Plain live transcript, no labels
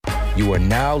You are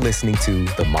now listening to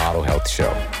The Model Health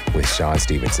Show with Sean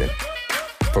Stevenson.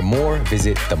 For more,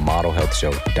 visit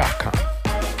themodelhealthshow.com.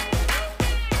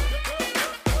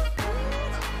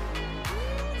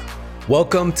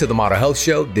 Welcome to The Model Health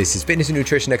Show. This is fitness and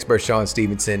nutrition expert Sean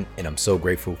Stevenson, and I'm so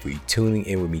grateful for you tuning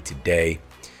in with me today.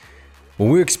 When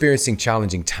we're experiencing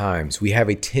challenging times, we have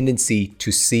a tendency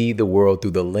to see the world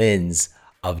through the lens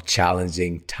of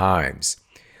challenging times.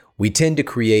 We tend to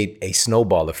create a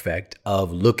snowball effect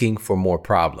of looking for more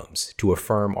problems to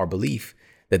affirm our belief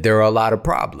that there are a lot of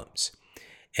problems.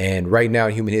 And right now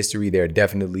in human history, there are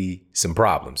definitely some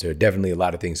problems. There are definitely a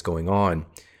lot of things going on.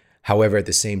 However, at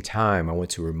the same time, I want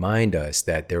to remind us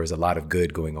that there is a lot of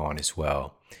good going on as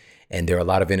well. And there are a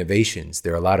lot of innovations.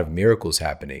 There are a lot of miracles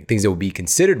happening, things that would be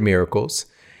considered miracles.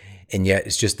 And yet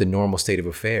it's just the normal state of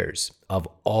affairs of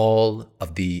all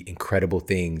of the incredible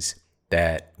things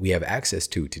that we have access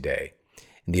to today,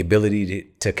 and the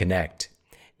ability to connect,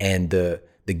 and the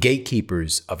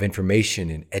gatekeepers of information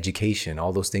and education.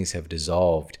 All those things have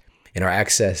dissolved, and our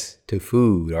access to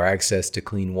food, our access to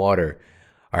clean water,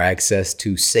 our access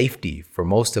to safety for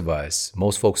most of us,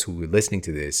 most folks who are listening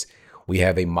to this, we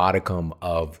have a modicum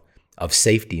of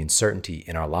safety and certainty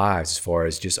in our lives as far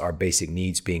as just our basic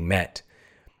needs being met.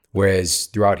 Whereas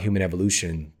throughout human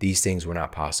evolution, these things were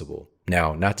not possible.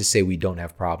 Now, not to say we don't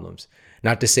have problems,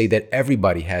 not to say that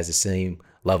everybody has the same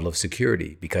level of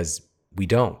security, because we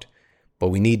don't, but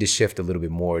we need to shift a little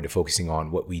bit more to focusing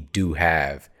on what we do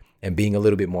have and being a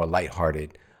little bit more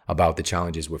lighthearted about the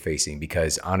challenges we're facing,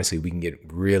 because honestly, we can get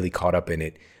really caught up in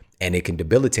it and it can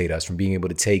debilitate us from being able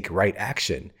to take right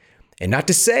action. And not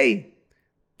to say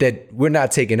that we're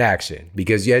not taking action,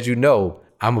 because as you know,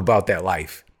 I'm about that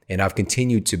life, and I've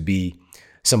continued to be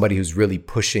somebody who's really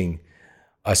pushing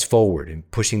us forward and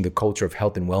pushing the culture of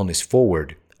health and wellness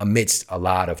forward amidst a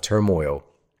lot of turmoil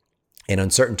and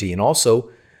uncertainty. And also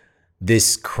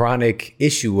this chronic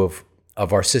issue of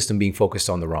our system being focused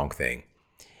on the wrong thing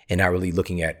and not really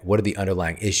looking at what are the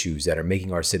underlying issues that are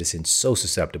making our citizens so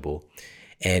susceptible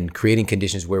and creating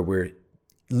conditions where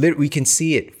we can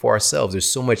see it for ourselves. There's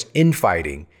so much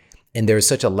infighting, and there's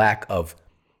such a lack of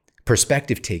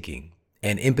perspective taking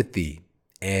and empathy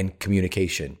and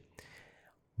communication.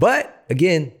 But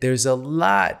again, there's a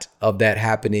lot of that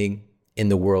happening in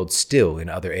the world still in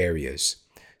other areas.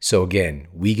 So again,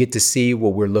 we get to see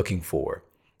what we're looking for,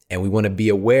 and we want to be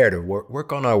aware to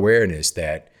work on our awareness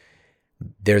that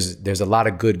there's a lot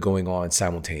of good going on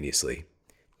simultaneously.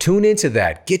 Tune into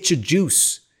that. Get your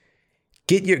juice.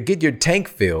 Get your tank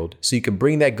filled so you can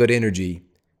bring that good energy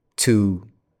to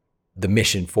the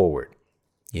mission forward,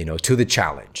 to the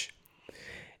challenge.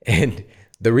 And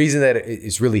the reason that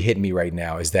it's really hitting me right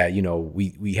now is that,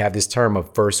 we have this term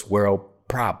of first world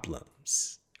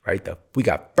problems, right? We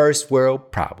got first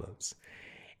world problems.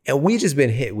 And we just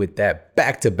been hit with that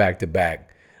back to back to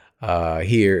back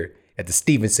here at the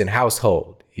Stevenson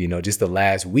household, just the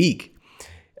last week.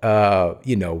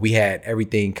 We had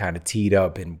everything kind of teed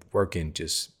up and working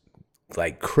just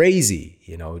like crazy,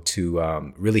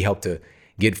 to really help to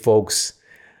get folks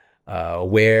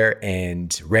aware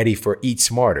and ready for Eat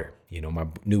Smarter. My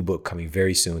new book coming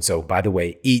very soon. So by the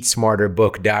way,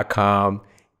 eatsmarterbook.com.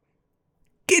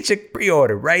 Get your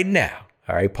pre-order right now.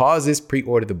 All right, pause this,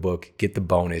 pre-order the book, get the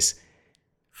bonus.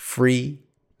 Free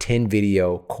 10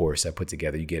 video course I put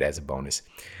together, you get as a bonus.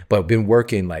 But I've been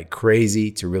working like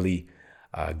crazy to really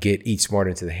get Eat Smarter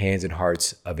into the hands and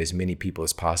hearts of as many people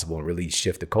as possible and really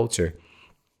shift the culture.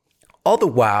 All the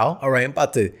while, all right, I'm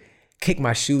about to kick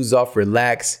my shoes off,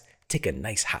 relax, take a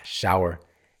nice hot shower.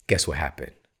 Guess what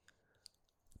happened?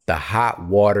 The hot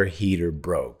water heater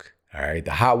broke. All right.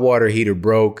 The hot water heater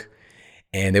broke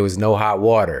and there was no hot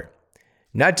water.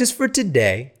 Not just for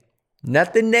today,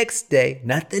 not the next day,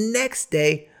 not the next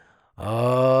day.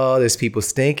 Oh, there's people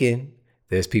stinking.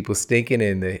 There's people stinking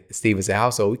in the Stevenson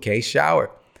household. We can't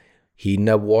shower. Heating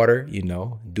up water,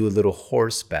 do a little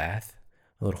horse bath,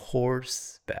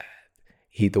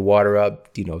 Heat the water up,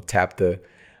 tap the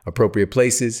appropriate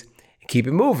places and keep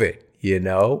it moving,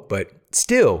 but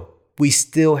still, we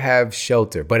still have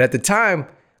shelter. But at the time,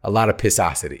 a lot of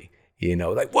pissosity,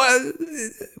 like, what?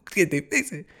 Can't they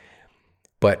fix it?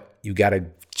 But you got to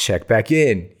check back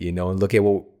in, and look at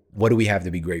what do we have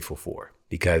to be grateful for?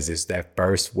 Because it's that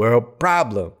first world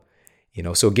problem,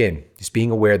 So again, just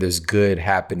being aware there's good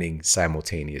happening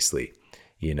simultaneously,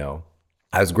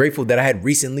 I was grateful that I had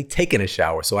recently taken a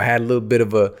shower. So I had a little bit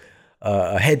of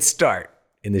a head start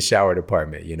in the shower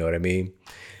department. You know what I mean?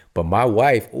 But my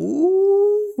wife,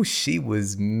 she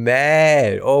was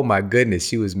mad. Oh my goodness,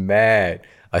 she was mad.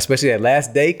 Especially that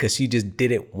last day, because she just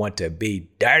didn't want to be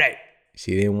dirty.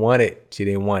 She didn't want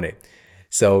it.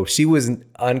 So she was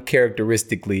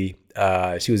uncharacteristically,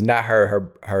 she was not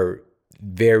her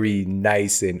very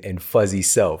nice and fuzzy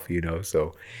self,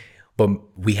 so, but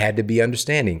we had to be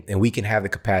understanding, and we can have the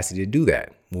capacity to do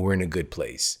that when we're in a good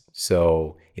place.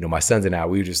 So, my sons and I,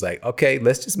 we were just like, okay,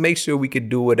 let's just make sure we could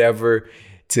do whatever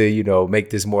to,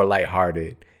 make this more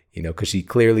lighthearted, because she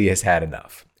clearly has had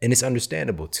enough. And it's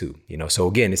understandable too, So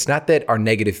again, it's not that our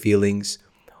negative feelings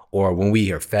or when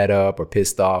we are fed up or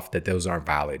pissed off, that those aren't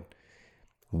valid.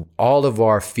 All of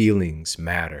our feelings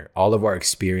matter, all of our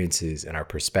experiences and our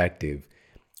perspective.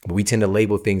 But we tend to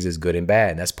label things as good and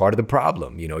bad. And that's part of the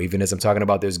problem. Even as I'm talking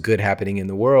about there's good happening in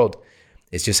the world,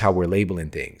 it's just how we're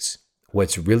labeling things.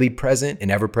 What's really present and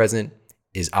ever present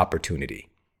is opportunity.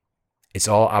 It's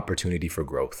all opportunity for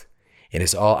growth. And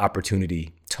it's all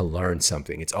opportunity to learn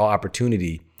something. It's all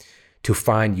opportunity to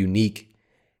find unique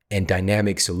and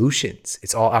dynamic solutions.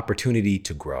 It's all opportunity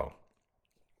to grow.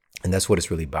 And that's what it's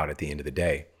really about at the end of the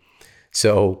day.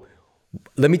 So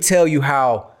let me tell you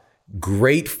how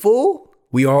grateful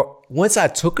we are. Once I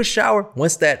took a shower,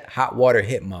 once that hot water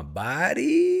hit my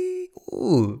body,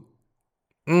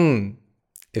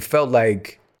 it felt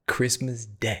like Christmas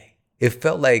Day. It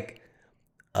felt like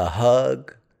a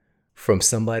hug from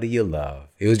somebody you love.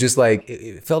 It was just like,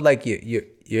 it felt like you're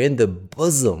in the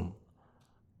bosom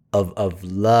of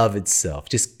love itself,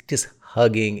 just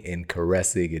hugging and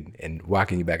caressing and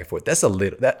rocking you back and forth. That's a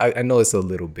little, I know it's a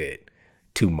little bit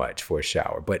too much for a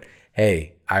shower, but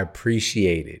hey, I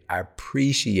appreciate it. I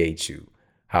appreciate you,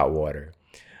 hot water.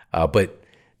 But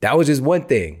that was just one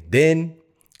thing. Then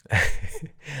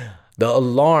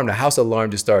the house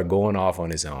alarm just started going off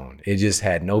on its own. It just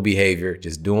had no behavior,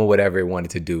 just doing whatever it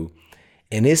wanted to do.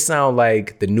 And it sounded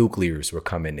like the nuclears were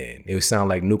coming in. It would sound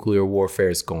like nuclear warfare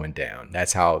is going down.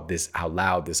 That's how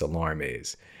loud this alarm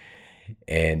is.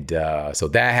 And so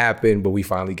that happened, but we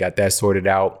finally got that sorted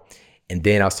out. And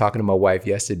then I was talking to my wife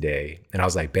yesterday and I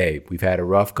was like, babe, we've had a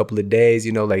rough couple of days,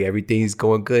 like everything's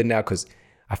going good now. Cause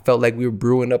I felt like we were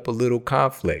brewing up a little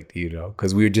conflict,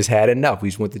 cause we just had enough. We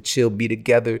just want to chill, be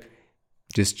together,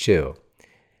 just chill.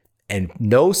 And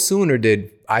no sooner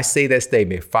did I say that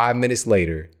statement, 5 minutes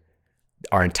later,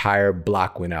 our entire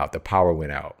block went out. The power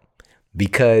went out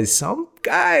because some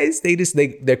guys,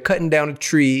 they're cutting down the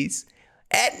trees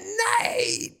at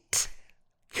night.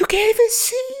 You can't even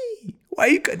see. Why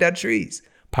you cut down trees?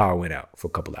 Power went out for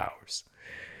a couple of hours.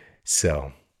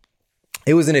 So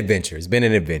it was an adventure. It's been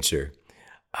an adventure.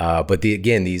 But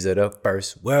these are the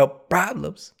first world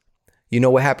problems. You know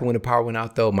what happened when the power went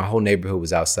out though? My whole neighborhood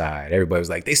was outside. Everybody was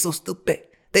like, they so stupid.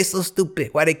 They so stupid.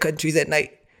 Why they cutting trees at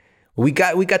night? We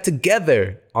got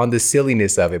together on the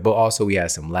silliness of it, but also we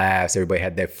had some laughs. Everybody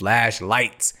had their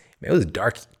flashlights. Man, it was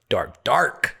dark.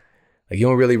 Like you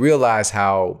don't really realize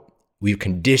how we've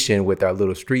conditioned with our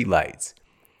little street lights,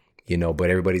 but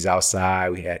everybody's outside.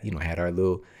 We had our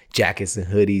little jackets and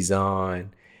hoodies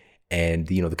on, and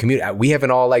the community, we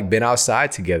haven't all like been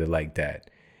outside together like that,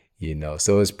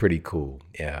 so it's pretty cool.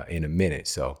 Yeah, in a minute.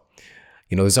 So,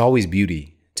 there's always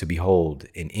beauty to behold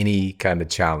in any kind of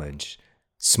challenge,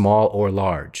 small or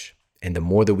large. And the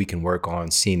more that we can work on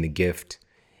seeing the gift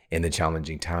in the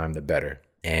challenging time, the better.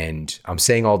 And I'm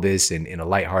saying all this in a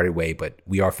lighthearted way, but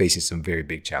we are facing some very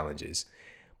big challenges.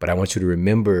 But I want you to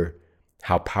remember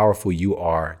how powerful you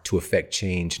are to affect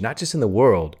change, not just in the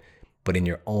world, but in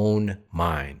your own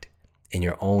mind, in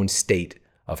your own state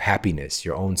of happiness,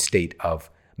 your own state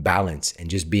of balance, and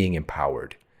just being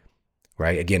empowered,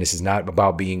 right? Again, this is not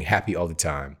about being happy all the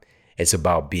time. It's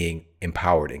about being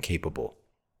empowered and capable.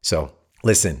 So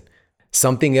listen,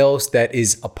 something else that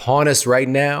is upon us right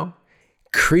now,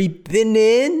 creeping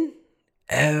in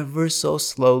ever so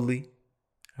slowly.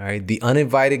 All right. The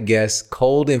uninvited guest,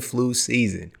 cold and flu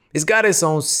season. It's got its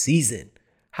own season.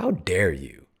 How dare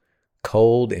you?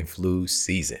 Cold and flu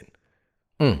season.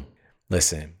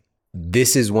 Listen,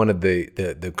 this is one of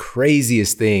the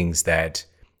craziest things that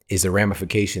is a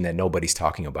ramification that nobody's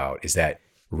talking about, is that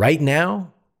right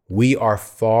now we are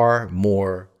far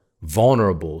more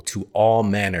vulnerable to all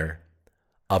manner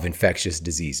of infectious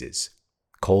diseases,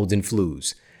 colds and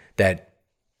flus, that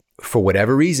for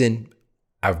whatever reason,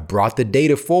 I've brought the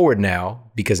data forward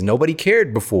now because nobody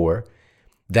cared before,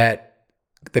 that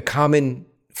the common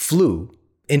flu,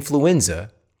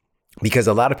 influenza, because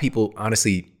a lot of people,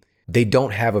 honestly, they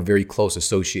don't have a very close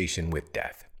association with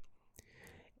death.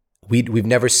 We've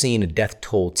never seen a death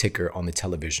toll ticker on the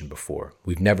television before.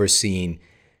 We've never seen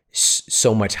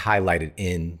so much highlighted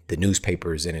in the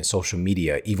newspapers and in social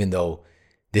media, even though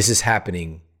this is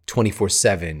happening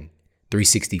 24/7,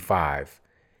 365,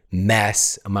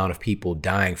 mass amount of people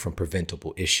dying from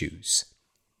preventable issues.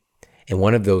 And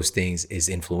one of those things is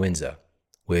influenza,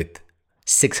 with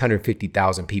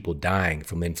 650,000 people dying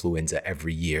from influenza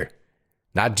every year.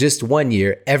 Not just 1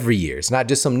 year, every year. It's not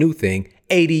just some new thing.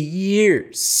 80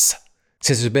 years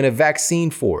since there's been a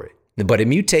vaccine for it. But it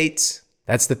mutates.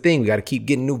 That's the thing. We got to keep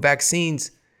getting new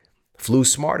vaccines.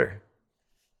 Flu's smarter.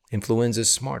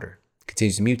 Influenza's smarter.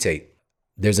 Continues to mutate.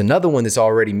 There's another one that's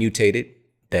already mutated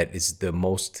that is the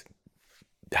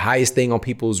highest thing on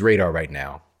people's radar right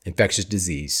now. Infectious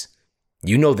disease.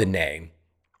 You know the name.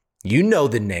 You know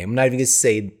the name. I'm not even gonna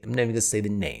say the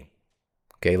name.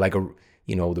 Okay, like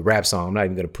the rap song. I'm not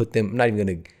even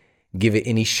gonna give it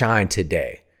any shine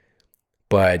today.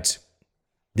 But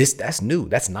that's new.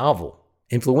 That's novel.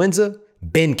 Influenza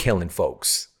been killing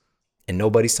folks, and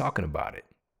nobody's talking about it.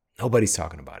 Nobody's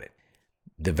talking about it.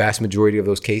 The vast majority of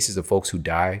those cases of folks who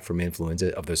die from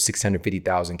influenza, of those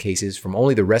 650,000 cases, from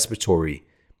only the respiratory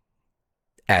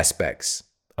aspects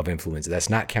of influenza. That's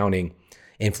not counting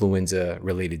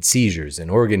influenza-related seizures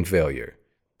and organ failure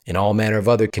and all manner of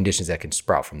other conditions that can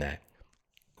sprout from that,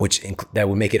 that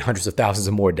would make it hundreds of thousands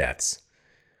of more deaths.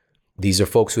 These are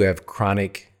folks who have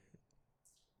chronic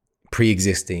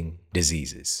pre-existing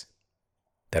diseases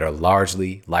that are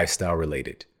largely lifestyle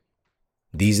related.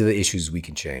 These are the issues we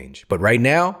can change. But right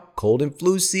now, cold and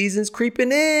flu season's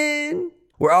creeping in.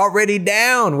 We're already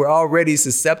down. We're already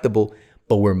susceptible,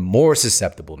 but we're more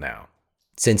susceptible now.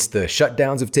 Since the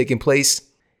shutdowns have taken place,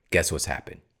 guess what's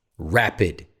happened?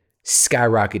 Rapid,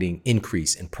 skyrocketing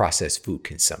increase in processed food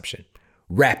consumption.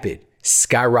 Rapid,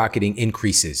 skyrocketing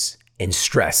increases in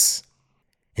stress.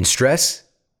 And stress,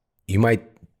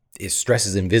 stress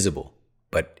is invisible,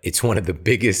 but it's one of the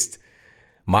biggest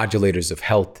modulators of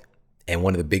health and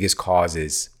one of the biggest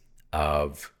causes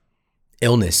of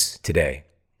illness today.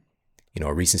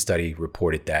 A recent study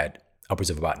reported that upwards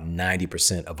of about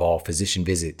 90% of all physician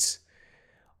visits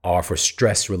are for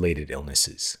stress-related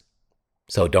illnesses.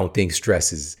 So don't think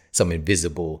stress is some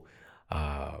invisible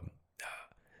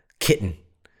kitten,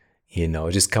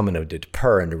 just coming to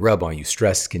purr and to rub on you.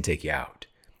 Stress can take you out.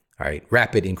 All right.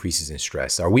 Rapid increases in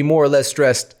stress. Are we more or less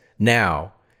stressed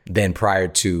now than prior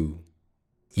to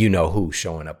who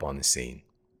showing up on the scene?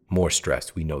 More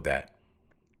stressed. We know that.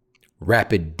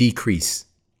 Rapid decrease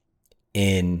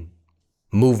in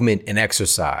movement and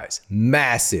exercise.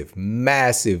 Massive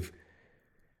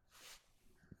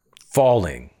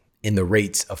falling in the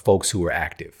rates of folks who are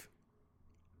active.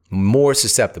 More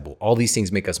susceptible. All these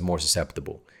things make us more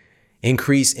susceptible.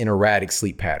 Increase in erratic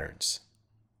sleep patterns.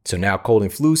 So now cold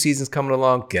and flu season's coming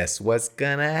along. Guess what's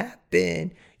gonna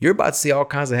happen? You're about to see all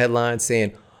kinds of headlines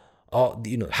saying,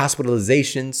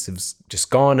 hospitalizations have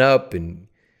just gone up, and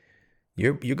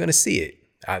you're gonna see it.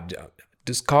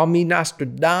 Just call me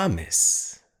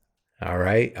Nostradamus. All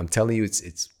right, I'm telling you,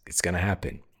 it's gonna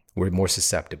happen. We're more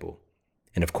susceptible,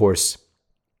 and of course,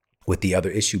 with the other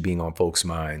issue being on folks'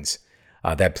 minds,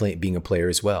 being a player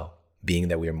as well, being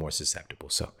that we are more susceptible.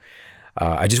 So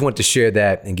I just want to share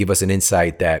that and give us an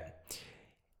insight that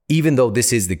even though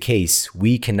this is the case,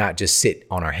 we cannot just sit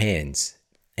on our hands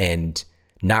and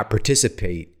not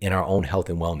participate in our own health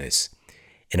and wellness.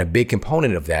 And a big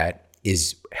component of that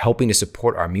is helping to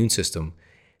support our immune system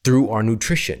through our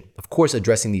nutrition. Of course,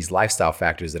 addressing these lifestyle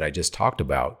factors that I just talked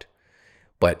about,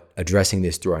 but addressing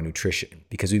this through our nutrition,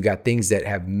 because we've got things that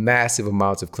have massive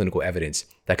amounts of clinical evidence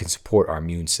that can support our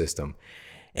immune system.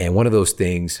 And one of those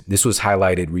things, this was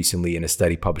highlighted recently in a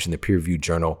study published in the peer-reviewed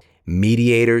journal,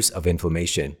 Mediators of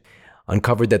Inflammation,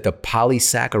 uncovered that the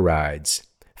polysaccharides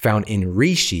found in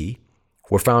reishi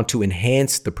were found to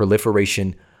enhance the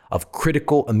proliferation of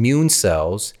critical immune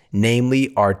cells,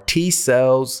 namely our T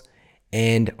cells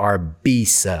and our B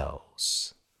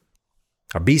cells.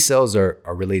 Our B cells are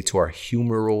related to our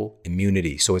humoral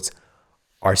immunity. So it's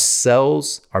our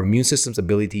cells, our immune system's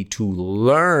ability to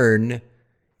learn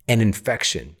an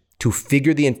infection, to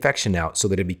figure the infection out so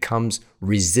that it becomes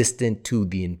resistant to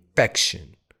the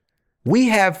infection. We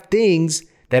have things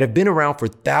that have been around for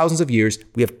thousands of years.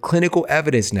 We have clinical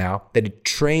evidence now that it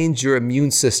trains your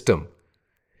immune system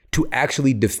to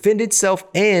actually defend itself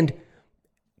and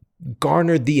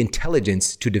garner the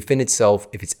intelligence to defend itself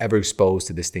if it's ever exposed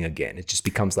to this thing again. It just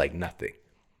becomes like nothing.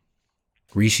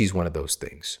 Reishi is one of those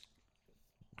things.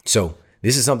 So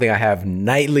this is something I have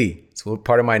nightly. It's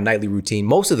part of my nightly routine.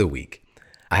 Most of the week,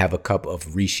 I have a cup of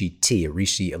reishi tea, a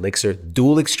reishi elixir,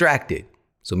 dual extracted.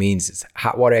 So it means it's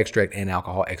hot water extract and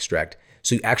alcohol extract.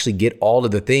 So you actually get all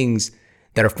of the things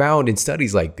that are found in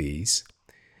studies like these.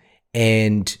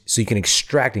 And so you can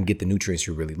extract and get the nutrients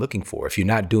you're really looking for. If you're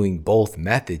not doing both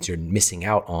methods, you're missing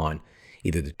out on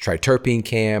either the triterpene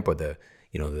camp or the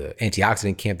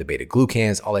antioxidant camp, the beta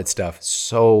glucans, all that stuff.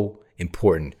 So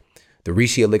important. The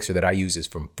reishi elixir that I use is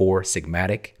from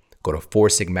 4-Sigmatic. Go to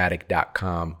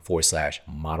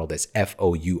foursigmatic.com/model. That's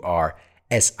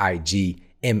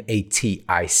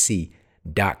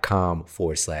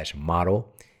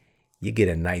FOURSIGMATIC.com/model. You get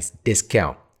a nice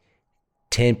discount,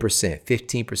 10%,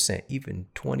 15%, even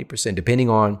 20%, depending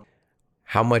on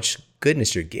how much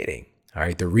goodness you're getting. All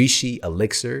right. The Reishi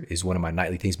Elixir is one of my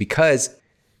nightly things because,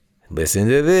 listen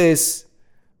to this,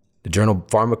 the journal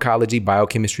Pharmacology,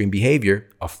 Biochemistry, and Behavior,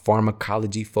 a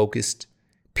pharmacology-focused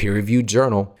peer-reviewed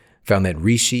journal, found that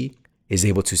Reishi is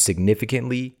able to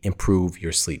significantly improve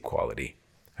your sleep quality.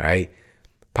 All right.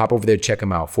 Pop over there, check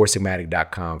them out,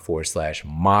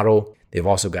 foursigmatic.com/model. They've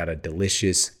also got a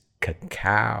delicious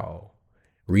cacao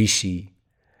Reishi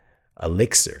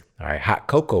Elixir, all right, hot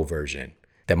cocoa version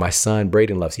that my son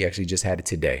Braden loves. He actually just had it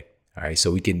today. All right.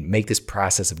 So we can make this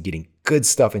process of getting good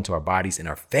stuff into our bodies and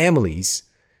our families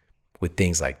with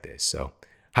things like this. So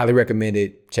highly recommend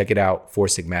it. Check it out,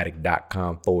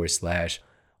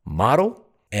 foursigmatic.com/model.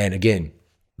 And again,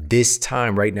 this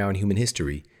time right now in human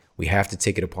history, we have to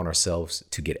take it upon ourselves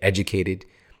to get educated,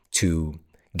 to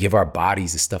give our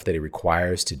bodies the stuff that it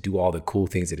requires to do all the cool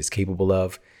things that it's capable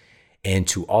of, and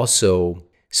to also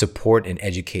support and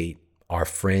educate our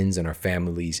friends and our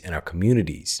families and our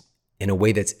communities in a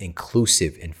way that's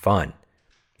inclusive and fun,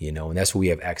 and that's what we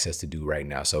have access to do right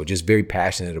now. So just very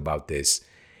passionate about this.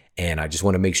 And I just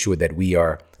want to make sure that we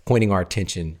are pointing our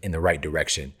attention in the right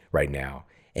direction right now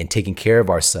and taking care of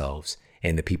ourselves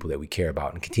and the people that we care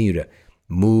about and continue to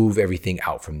move everything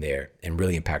out from there and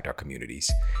really impact our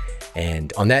communities.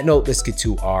 And on that note, let's get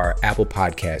to our Apple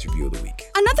Podcast Review of the Week.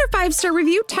 Another 5-star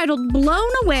review titled Blown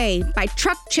Away by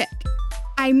Truck Chick.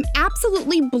 I'm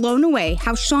absolutely blown away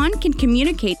how Sean can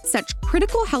communicate such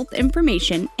critical health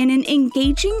information in an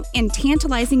engaging and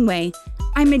tantalizing way.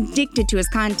 I'm addicted to his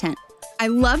content. I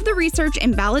love the research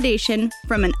and validation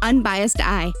from an unbiased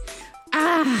eye.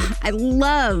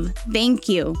 Thank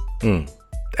you.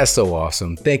 That's so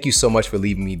awesome. Thank you so much for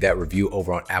leaving me that review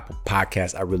over on Apple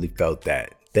Podcasts. I really felt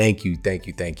that. Thank you.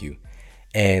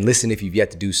 And listen, if you've yet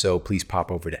to do so, please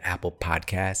pop over to Apple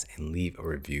Podcasts and leave a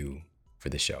review for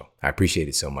the show. I appreciate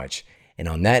it so much. And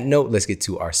on that note, let's get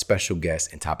to our special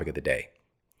guest and topic of the day.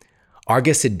 Our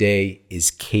guest today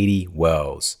is Katie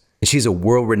Wells, and she's a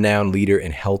world-renowned leader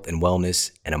in health and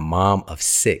wellness and a mom of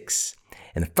 6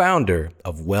 and the founder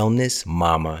of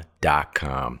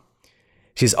wellnessmama.com.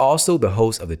 She's also the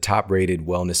host of the top-rated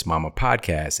Wellness Mama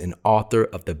podcast and author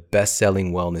of the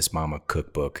best-selling Wellness Mama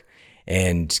cookbook.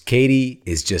 And Katie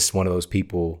is just one of those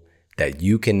people that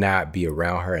you cannot be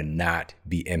around her and not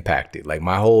be impacted. Like,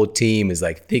 my whole team is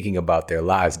like thinking about their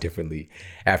lives differently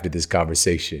after this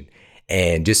conversation.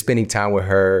 And just spending time with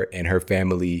her and her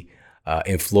family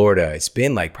in Florida, it's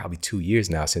been like probably 2 years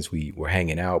now since we were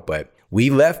hanging out, but we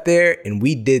left there and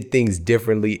we did things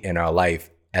differently in our life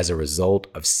as a result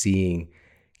of seeing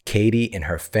Katie and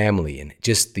her family. And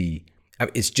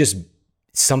it's just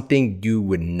something you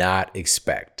would not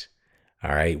expect.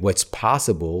 All right. What's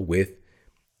possible with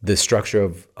the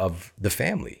structure of the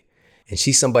family. And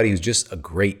she's somebody who's just a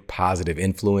great positive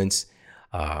influence,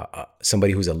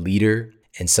 somebody who's a leader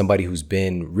and somebody who's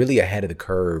been really ahead of the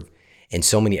curve in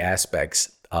so many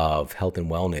aspects of health and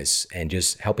wellness and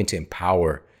just helping to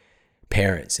empower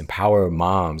parents, empower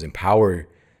moms, empower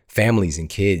families and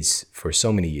kids for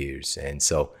so many years. And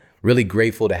so really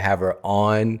grateful to have her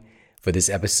on for this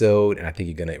episode. And I think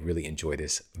you're going to really enjoy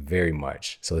this very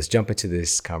much. So let's jump into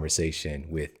this conversation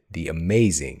with the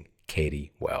amazing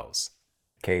Katie Wells.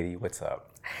 Katie, what's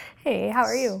up? Hey, how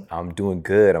are you? I'm doing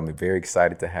good. I'm very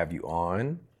excited to have you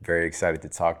on. Very excited to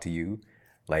talk to you.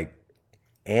 Like,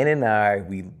 Ann and I,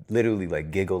 we literally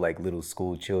like giggle like little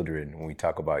school children when we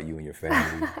talk about you and your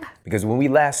family. Because when we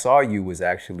last saw you was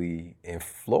actually in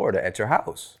Florida at your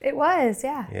house. It was,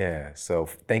 yeah. Yeah, so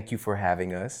thank you for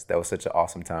having us. That was such an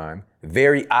awesome time.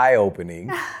 Very eye-opening.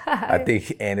 I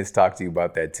think Ann has talked to you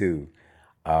about that too.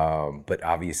 But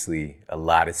obviously a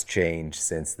lot has changed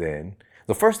since then.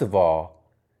 So first of all,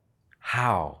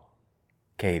 how?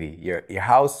 Katie, your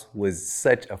house was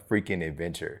such a freaking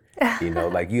adventure.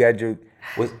 Like you had your,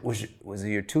 was it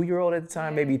your 2-year-old at the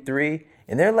time, maybe 3?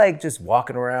 And they're like just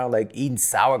walking around, like eating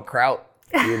sauerkraut,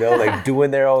 like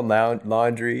doing their own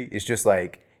laundry. It's just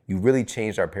like, you really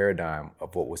changed our paradigm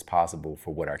of what was possible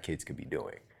for what our kids could be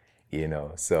doing,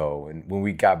 So and when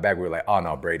we got back, we were like, oh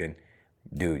no, Braden,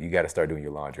 dude, you got to start doing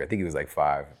your laundry. I think he was like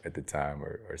 5 at the time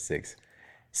or 6.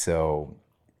 So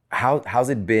how's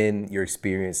it been, your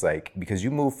experience, like, because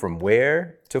you moved from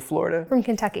where to Florida? From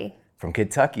Kentucky. From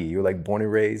Kentucky. You were like born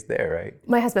and raised there, right?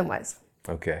 My husband was.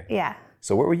 Okay. Yeah.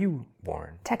 So where were you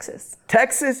born? Texas.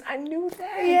 Texas? I knew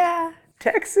that. Yeah.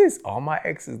 Texas. All my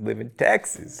exes live in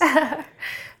Texas.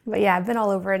 But yeah, I've been all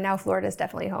over, and now Florida's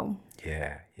definitely home.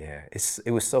 Yeah.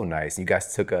 It was so nice. You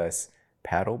guys took us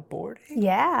paddle boarding?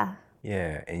 Yeah.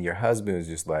 Yeah, and your husband was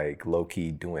just like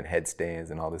low-key doing headstands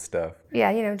and all this stuff.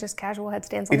 Yeah, just casual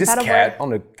headstands on It the just paddleboard.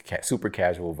 on a super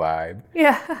casual vibe,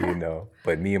 Yeah.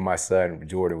 But me and my son,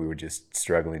 Jordan, we were just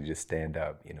struggling to just stand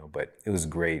up, but it was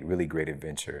great, really great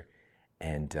adventure.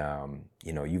 And,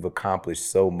 you've accomplished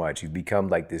so much. You've become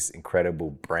like this incredible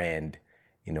brand,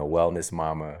 Wellness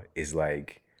Mama is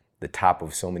like the top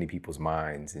of so many people's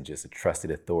minds and just a trusted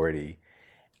authority.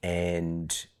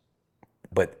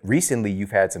 But recently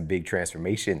you've had some big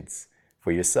transformations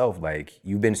for yourself. Like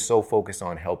you've been so focused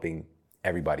on helping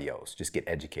everybody else just get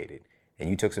educated, and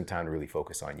you took some time to really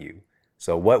focus on you.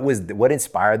 So what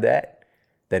inspired that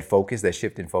focus, that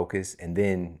shift in focus? And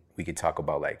then we could talk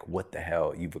about like, what the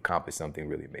hell, you've accomplished something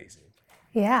really amazing.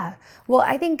 Yeah. Well,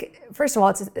 I think, first of all,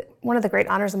 it's one of the great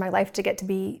honors of my life to get to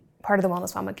be part of the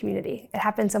Wellness Mama community. It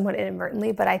happened somewhat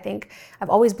inadvertently, but I think I've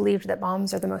always believed that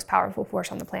moms are the most powerful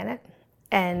force on the planet.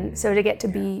 And so to get to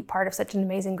be part of such an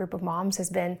amazing group of moms has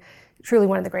been truly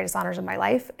one of the greatest honors of my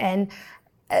life. And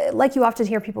like you often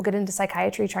hear people get into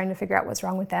psychiatry trying to figure out what's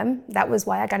wrong with them. That was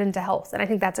why I got into health. And I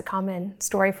think that's a common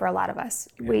story for a lot of us.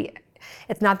 Yeah.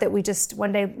 It's not that we just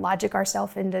one day logic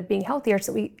ourselves into being healthier, it's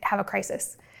that we have a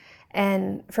crisis.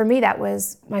 And for me, that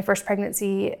was my first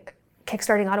pregnancy,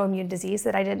 kickstarting autoimmune disease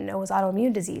that I didn't know was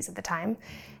autoimmune disease at the time.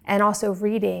 And also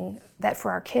reading that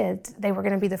for our kids, they were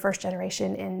going to be the first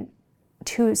generation in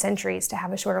 2 centuries to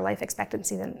have a shorter life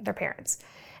expectancy than their parents,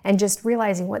 and just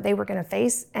realizing what they were going to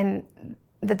face, and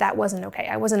that wasn't okay.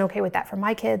 I wasn't okay with that for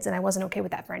my kids, and I wasn't okay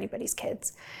with that for anybody's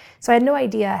kids. So I had no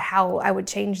idea how I would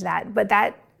change that, but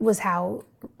that was how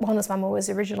Wellness Mama was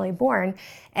originally born.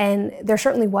 And there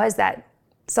certainly was that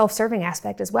self-serving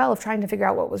aspect as well of trying to figure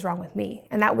out what was wrong with me.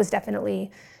 And that was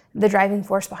definitely the driving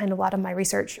force behind a lot of my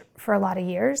research for a lot of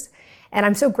years. And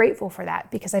I'm so grateful for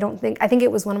that, because I think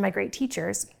it was one of my great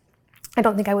teachers. I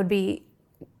don't think I would be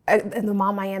the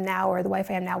mom I am now or the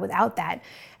wife I am now without that.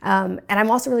 And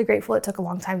I'm also really grateful it took a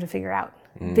long time to figure out,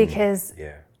 because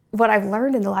what I've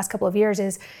learned in the last couple of years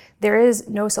is there is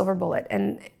no silver bullet.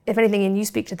 And if anything, and you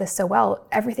speak to this so well,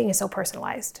 everything is so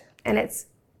personalized, and it's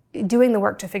doing the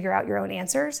work to figure out your own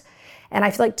answers. And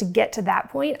I feel like to get to that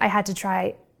point, I had to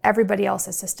try everybody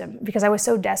else's system, because I was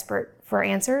so desperate for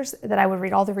answers that I would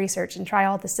read all the research and try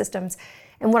all the systems.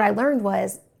 And what I learned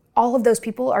was all of those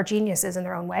people are geniuses in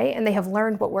their own way, and they have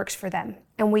learned what works for them.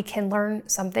 And we can learn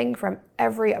something from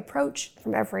every approach,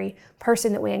 from every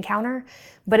person that we encounter.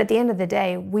 But at the end of the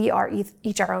day, we are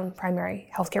each our own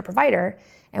primary healthcare provider,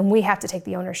 and we have to take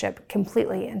the ownership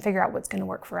completely and figure out what's going to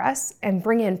work for us and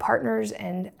bring in partners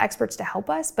and experts to help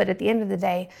us. But at the end of the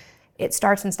day, it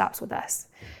starts and stops with us.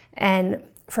 And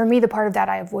for me, the part of that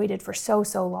I avoided for so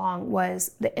long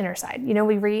was the inner side.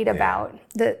 We read about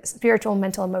the spiritual,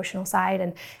 mental, emotional side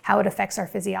and how it affects our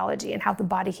physiology and how the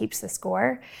body keeps the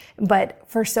score. But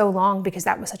for so long, because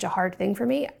that was such a hard thing for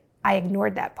me, I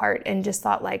ignored that part and just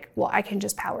thought like, well, I can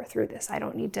just power through this. I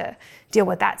don't need to deal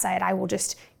with that side. I will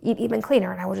just eat even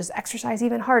cleaner, and I will just exercise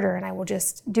even harder, and I will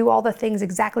just do all the things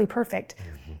exactly perfect,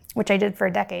 which I did for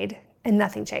a decade, and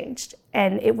nothing changed.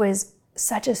 And it was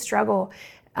such a struggle.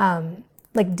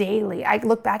 Like daily, I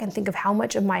look back and think of how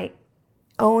much of my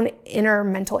own inner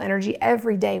mental energy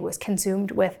every day was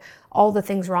consumed with all the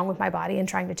things wrong with my body and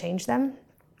trying to change them.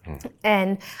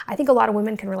 And I think a lot of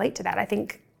women can relate to that. I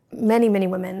think many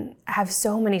women have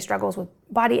so many struggles with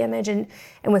body image and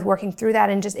with working through that,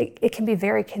 and just it can be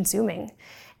very consuming.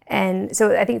 And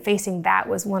so I think facing that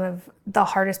was one of the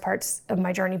hardest parts of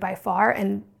my journey by far,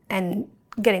 and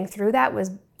getting through that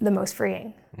was the most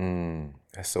freeing.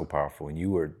 That's so powerful. And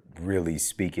you were really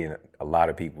speaking a lot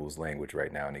of people's language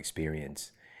right now and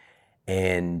experience.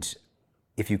 And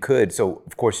if you could, so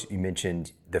of course you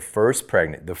mentioned the first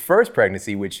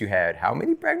pregnancy, which you had how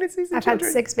many pregnancies? I've had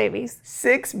 6 babies.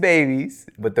 6 babies,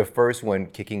 but the first one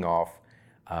kicking off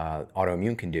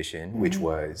autoimmune condition, which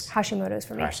was Hashimoto's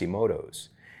for me. Hashimoto's.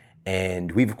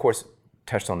 And we've of course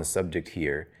touched on the subject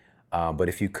here, but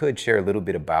if you could share a little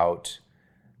bit about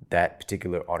that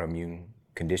particular autoimmune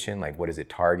condition, like what does it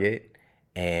target?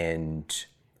 And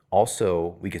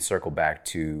also we could circle back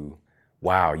to,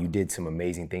 wow, you did some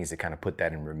amazing things to kind of put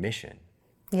that in remission.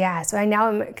 Yeah, so I now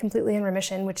am completely in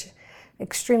remission, which I'm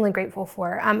extremely grateful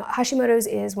for. Hashimoto's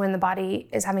is when the body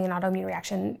is having an autoimmune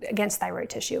reaction against thyroid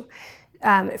tissue.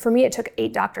 For me, it took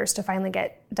 8 doctors to finally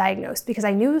get diagnosed, because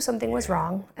I knew something was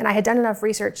wrong, and I had done enough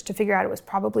research to figure out it was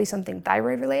probably something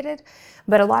thyroid related.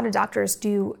 But a lot of doctors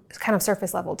do kind of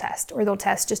surface level test, or they'll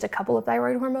test just a couple of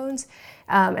thyroid hormones.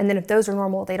 And then if those are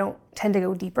normal, they don't tend to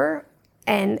go deeper.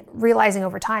 and realizing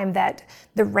over time that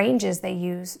the ranges they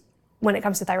use when it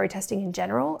comes to thyroid testing in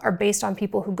general are based on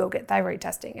people who go get thyroid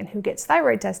testing, and who gets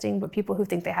thyroid testing, but people who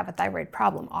think they have a thyroid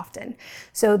problem often.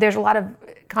 So there's a lot of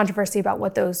controversy about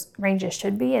what those ranges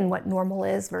should be and what normal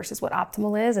is versus what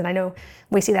optimal is. And I know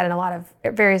we see that in a lot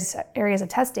of various areas of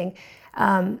testing.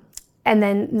 And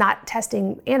then not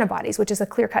testing antibodies, which is a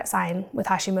clear-cut sign with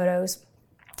Hashimoto's.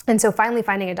 And so finally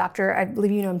finding a doctor, I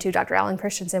believe you know him too, Dr. Alan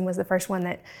Christensen was the first one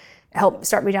that helped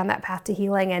start me down that path to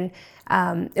healing.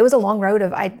 And it was a long road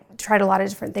I tried a lot of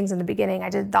different things in the beginning. I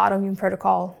did the autoimmune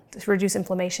protocol to reduce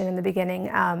inflammation in the beginning,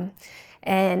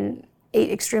 and ate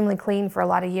extremely clean for a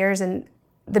lot of years. And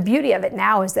the beauty of it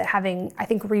now is that having, I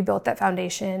think, rebuilt that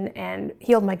foundation and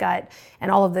healed my gut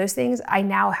and all of those things, I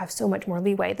now have so much more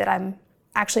leeway that I'm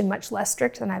actually much less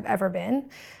strict than I've ever been.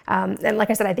 And like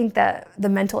I said, I think the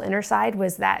mental inner side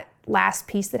was that last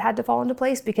piece that had to fall into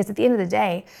place, because at the end of the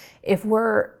day, if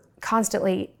we're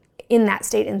constantly in that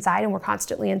state inside and we're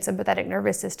constantly in sympathetic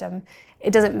nervous system,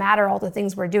 it doesn't matter all the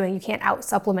things we're doing. You can't out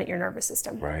supplement your nervous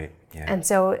system. Right. Yeah. And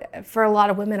so for a lot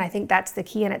of women, I think that's the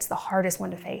key, and it's the hardest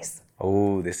one to face.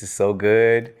 Oh, this is so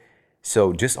good.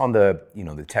 So just on the,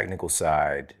 the technical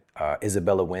side,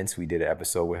 Isabella Wentz, we did an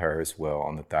episode with her as well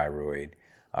on the thyroid,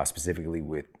 specifically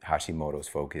with Hashimoto's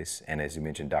focus. And as you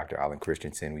mentioned, Dr. Alan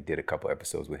Christensen, we did a couple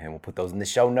episodes with him. We'll put those in the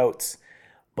show notes.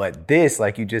 But this,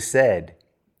 like you just said,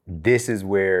 this is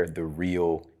where the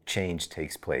real change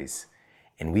takes place.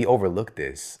 And we overlook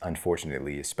this,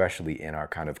 unfortunately, especially in our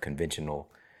kind of conventional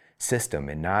system,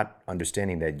 and not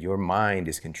understanding that your mind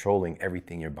is controlling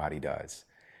everything your body does.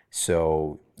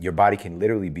 So your body can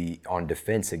literally be on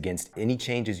defense against any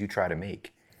changes you try to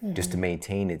make, just to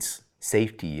maintain its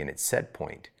safety and its set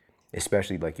point,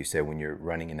 especially like you said, when you're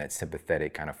running in that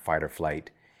sympathetic kind of fight or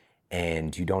flight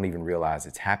and you don't even realize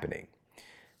it's happening.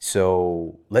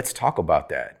 So let's talk about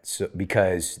that. So,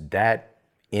 because that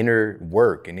inner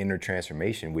work and inner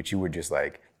transformation, which you were just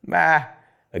like,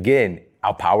 again,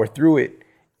 I'll power through it.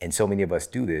 And so many of us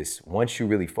do this. Once you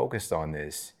really focused on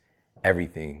this,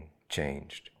 everything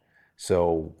changed.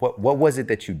 So what was it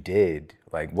that you did?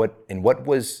 Like what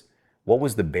was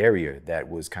the barrier that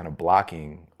was kind of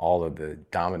blocking all of the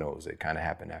dominoes that kind of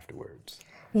happened afterwards?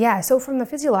 Yeah, so from the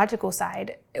physiological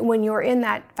side, when you're in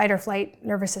that fight or flight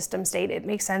nervous system state, it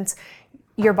makes sense.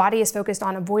 Your body is focused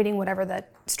on avoiding whatever the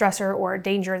stressor or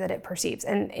danger that it perceives.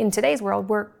 And in today's world,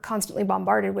 we're constantly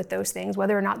bombarded with those things,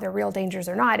 whether or not they're real dangers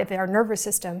or not. If our nervous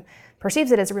system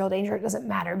perceives it as a real danger, it doesn't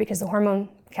matter, because the hormone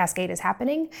cascade is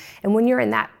happening. And when you're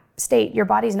in that state, your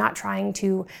body's not trying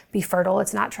to be fertile.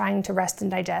 It's not trying to rest and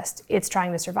digest. It's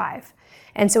trying to survive.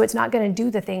 And so it's not going to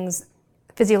do the things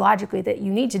physiologically that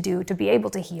you need to do to be able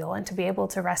to heal and to be able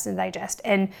to rest and digest.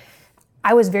 And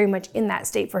I was very much in that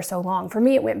state for so long. For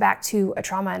me, it went back to a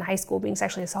trauma in high school, being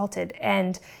sexually assaulted.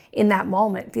 And in that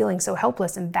moment, feeling so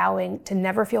helpless and vowing to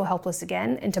never feel helpless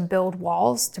again and to build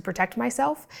walls to protect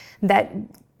myself, that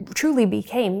truly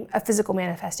became a physical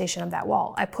manifestation of that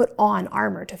wall. I put on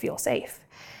armor to feel safe.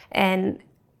 And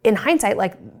in hindsight,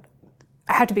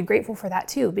 I have to be grateful for that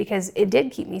too, because it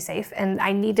did keep me safe, and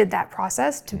I needed that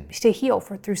process to heal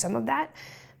through some of that.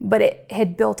 But it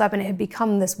had built up and it had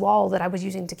become this wall that I was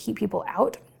using to keep people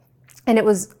out. And it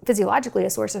was physiologically a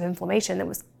source of inflammation that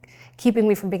was keeping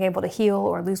me from being able to heal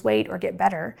or lose weight or get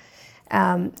better.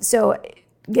 So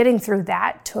getting through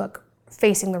that took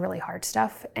facing the really hard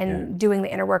stuff and doing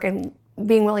the inner work and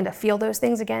being willing to feel those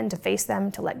things again, to face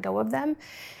them, to let go of them.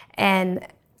 And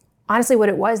honestly, what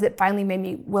it was that finally made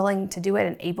me willing to do it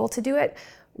and able to do it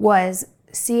was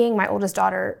seeing my oldest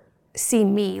daughter see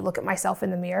me look at myself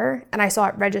in the mirror, and I saw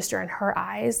it register in her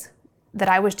eyes that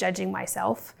I was judging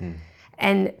myself.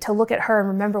 And to look at her and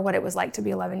remember what it was like to be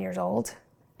 11 years old,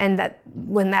 and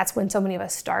that's when so many of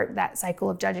us start that cycle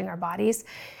of judging our bodies.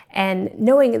 And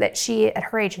knowing that she, at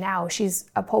her age now,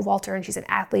 she's a pole vaulter and she's an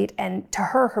athlete, and to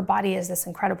her body is this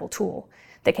incredible tool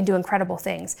that can do incredible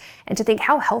things. And to think,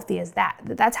 how healthy is that?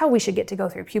 That's how we should get to go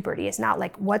through puberty. It's not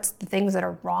like, what's the things that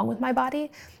are wrong with my body?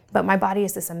 But my body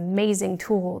is this amazing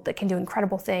tool that can do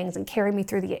incredible things and carry me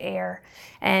through the air.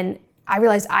 And I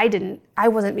realized I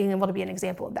wasn't being able to be an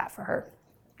example of that for her.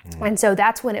 And so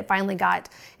that's when it finally got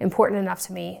important enough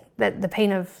to me that the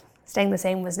pain of staying the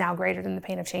same was now greater than the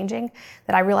pain of changing,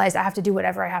 that I realized I have to do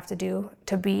whatever I have to do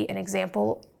to be an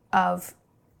example of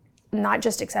not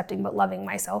just accepting, but loving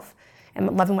myself and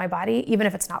loving my body, even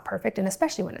if it's not perfect, and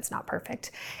especially when it's not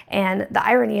perfect. And the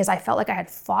irony is I felt like I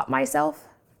had fought myself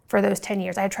for those 10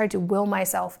 years. I had tried to will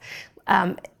myself.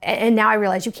 And now I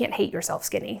realize you can't hate yourself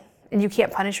skinny, and you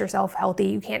can't punish yourself healthy.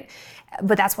 You can't,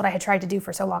 but that's what I had tried to do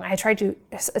for so long. I had tried to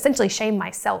essentially shame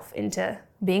myself into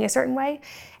being a certain way.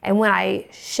 And when I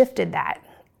shifted that,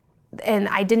 and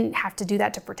I didn't have to do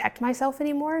that to protect myself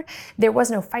anymore, there was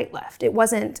no fight left. It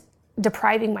wasn't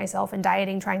depriving myself and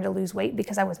dieting, trying to lose weight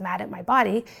because I was mad at my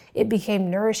body. It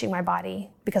became nourishing my body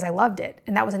because I loved it.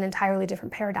 And that was an entirely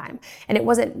different paradigm. And it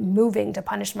wasn't moving to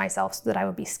punish myself so that I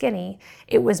would be skinny.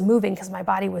 It was moving because my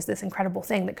body was this incredible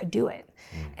thing that could do it.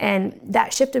 And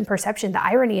that shift in perception, the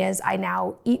irony is I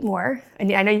now eat more.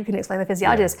 And I know you can explain the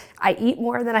physiology of this. I eat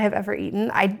more than I have ever eaten.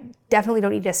 I definitely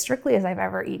don't eat as strictly as I've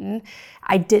ever eaten.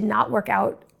 I did not work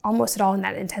out almost at all in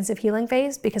that intensive healing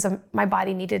phase because my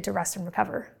body needed to rest and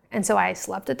recover. And so I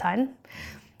slept a ton,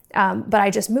 but I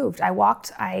just moved. I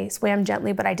walked, I swam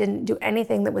gently, but I didn't do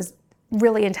anything that was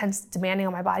really intense, demanding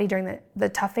on my body during the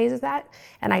tough phase of that.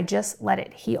 And I just let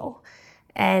it heal.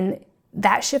 And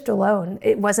that shift alone,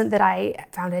 it wasn't that I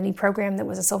found any program that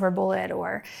was a silver bullet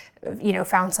or,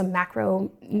 found some macro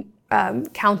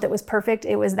count that was perfect.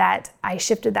 It was that I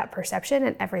shifted that perception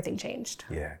and everything changed.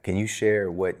 Yeah. Can you share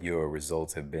what your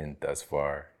results have been thus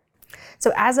far?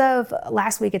 So as of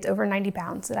last week, it's over 90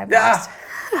 pounds that I've lost.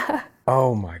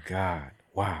 Oh my God.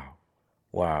 Wow.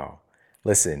 Wow.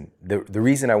 Listen, the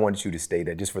reason I wanted you to stay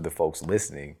that, just for the folks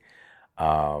listening,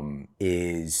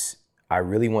 is I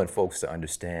really want folks to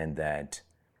understand that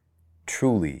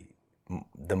truly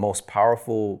the most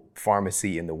powerful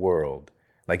pharmacy in the world,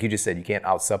 like you just said, you can't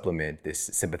out-supplement this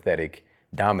sympathetic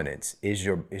dominance, is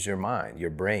your mind.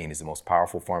 Your brain is the most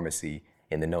powerful pharmacy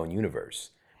in the known universe.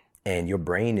 And your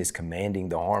brain is commanding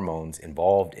the hormones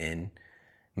involved in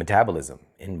metabolism,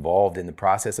 involved in the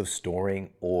process of storing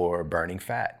or burning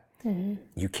fat. Mm-hmm.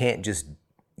 You can't just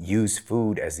use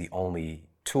food as the only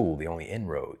tool, the only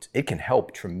inroads. It can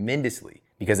help tremendously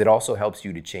because it also helps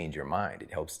you to change your mind.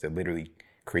 It helps to literally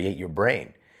create your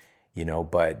brain,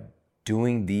 but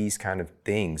doing these kind of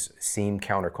things seem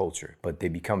counterculture, but they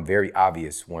become very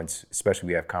obvious once, especially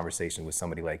we have conversations with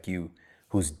somebody like you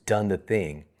who's done the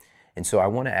thing. And so I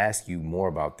want to ask you more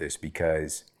about this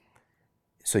because,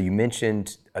 so you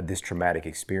mentioned this traumatic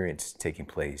experience taking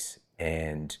place,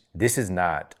 and this is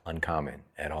not uncommon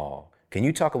at all. Can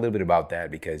you talk a little bit about that?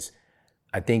 Because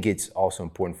I think it's also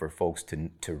important for folks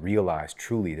to realize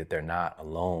truly that they're not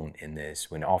alone in this,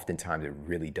 when oftentimes it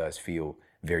really does feel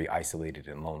very isolated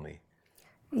and lonely.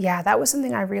 Yeah, that was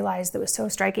something I realized that was so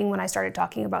striking when I started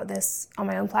talking about this on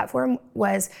my own platform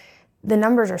was the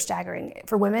numbers are staggering.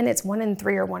 For women, it's 1 in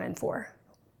 3 or 1 in 4.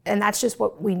 And that's just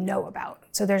what we know about.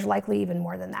 So there's likely even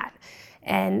more than that.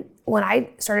 And when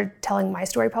I started telling my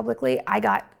story publicly, I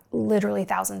got literally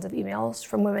thousands of emails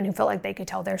from women who felt like they could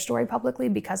tell their story publicly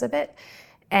because of it.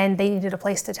 And they needed a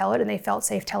place to tell it, and they felt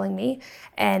safe telling me.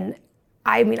 And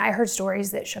I heard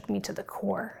stories that shook me to the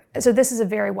core. So this is a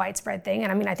very widespread thing.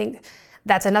 And I think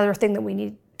that's another thing that we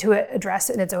need to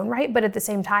address in its own right. But at the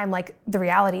same time, the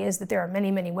reality is that there are many,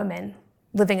 many women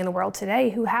living in the world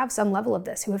today who have some level of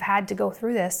this, who have had to go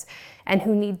through this and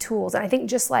who need tools. And I think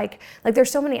just like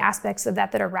there's so many aspects of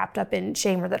that are wrapped up in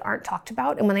shame or that aren't talked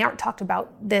about. And when they aren't talked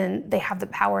about, then they have the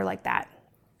power like that.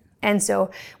 And so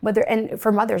and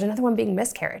for mothers, another one being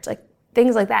miscarriage,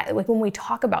 things like that. When we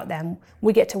talk about them,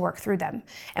 we get to work through them,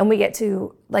 and we get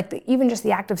to even just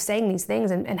the act of saying these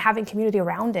things and having community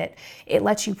around it, it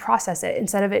lets you process it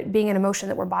instead of it being an emotion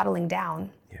that we're bottling down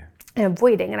and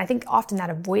avoiding. And I think often that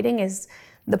avoiding is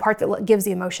the part that gives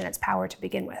the emotion its power to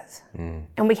begin with.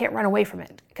 And we can't run away from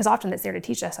it because often it's there to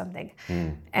teach us something.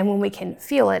 And when we can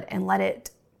feel it and let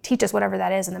it teach us whatever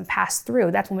that is and then pass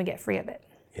through, that's when we get free of it.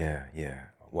 Yeah.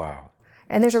 Wow.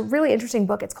 And there's a really interesting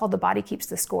book, it's called The Body Keeps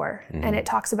the Score. And it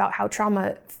talks about how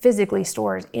trauma physically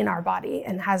stores in our body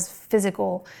and has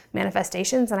physical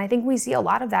manifestations. And I think we see a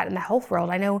lot of that in the health world.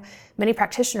 I know many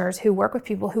practitioners who work with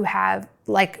people who have,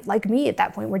 like me at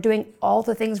that point, we're doing all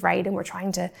the things right and we're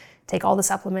trying to take all the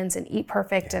supplements and eat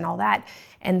perfect and all that.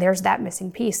 And there's that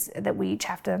missing piece that we each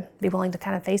have to be willing to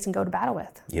kind of face and go to battle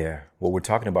with. Yeah. What we're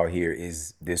talking about here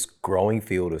is this growing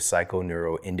field of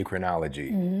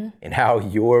psychoneuroendocrinology and how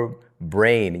your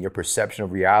brain and your perception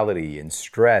of reality and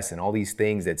stress and all these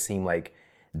things that seem like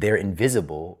they're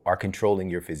invisible are controlling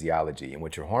your physiology and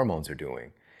what your hormones are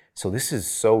doing. So this is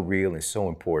so real and so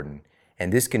important.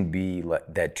 And this can be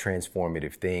that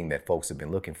transformative thing that folks have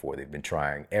been looking for. They've been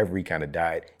trying every kind of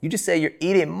diet. You just say you're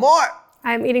eating more.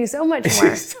 I'm eating so much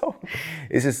more. It's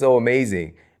just so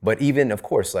amazing. But even, of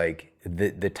course,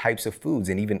 the types of foods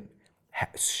and even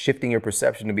shifting your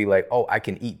perception to be like, oh, I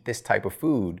can eat this type of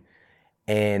food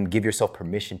and give yourself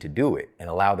permission to do it and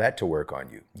allow that to work on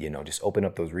you, just open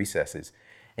up those recesses.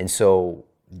 And so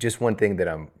just one thing that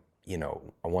I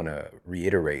want to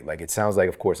reiterate, it sounds like,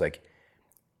 of course,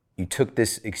 you took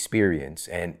this experience,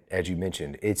 and as you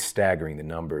mentioned, it's staggering, the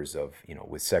numbers of,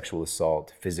 with sexual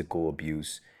assault, physical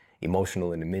abuse,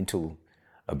 emotional and mental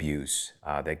abuse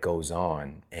that goes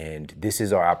on. And this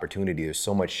is our opportunity. There's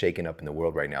so much shaken up in the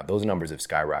world right now. Those numbers have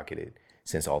skyrocketed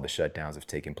since all the shutdowns have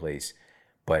taken place.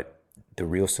 But the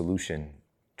real solution,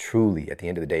 truly, at the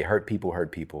end of the day, hurt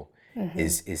people,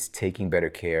 is taking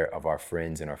better care of our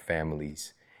friends and our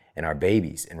families and our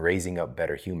babies and raising up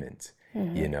better humans,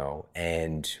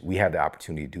 and we have the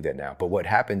opportunity to do that now. But what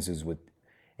happens is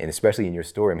and especially in your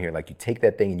story, I'm hearing like you take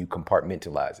that thing and you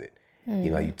compartmentalize it.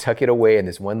 You tuck it away in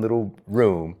this one little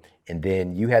room, and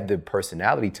then you have the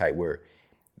personality type where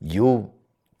you'll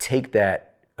take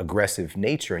that aggressive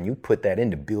nature and you put that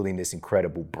into building this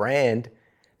incredible brand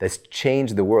that's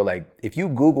changed the world. Like if you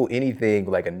Google anything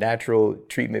like a natural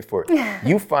treatment for,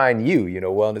 you find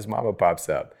Wellness Mama pops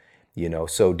up,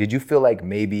 So did you feel like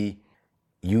maybe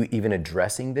you even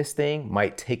addressing this thing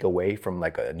might take away from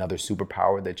like another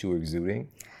superpower that you were exuding?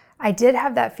 I did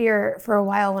have that fear for a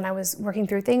while when I was working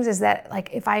through things, is that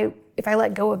like if I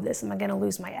let go of this, am I going to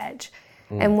lose my edge?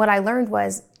 And what I learned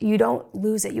was you don't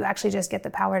lose it. You actually just get the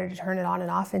power to turn it on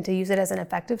and off and to use it as an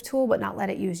effective tool, but not let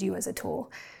it use you as a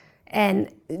tool.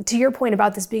 And to your point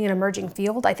about this being an emerging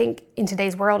field, I think in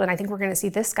today's world, and I think we're going to see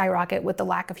this skyrocket with the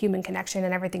lack of human connection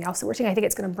and everything else that we're seeing, I think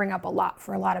it's going to bring up a lot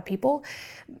for a lot of people.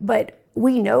 But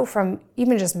we know from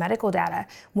even just medical data,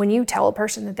 when you tell a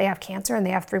person that they have cancer and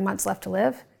they have 3 months left to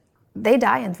live, they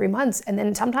die in 3 months. And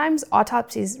then sometimes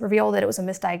autopsies reveal that it was a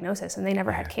misdiagnosis and they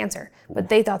never had cancer, but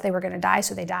they thought they were going to die,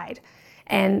 so they died.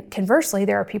 And conversely,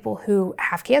 there are people who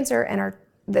have cancer and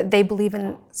they believe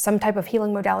in some type of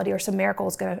healing modality or some miracle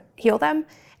is going to heal them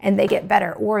and they get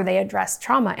better, or they address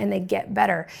trauma and they get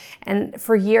better. And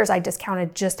for years, I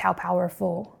discounted just how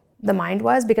powerful the mind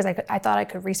was, because I thought I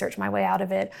could research my way out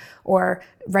of it or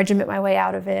regiment my way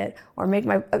out of it, or make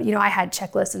I had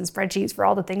checklists and spreadsheets for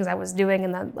all the things I was doing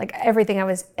and everything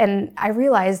and I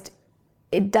realized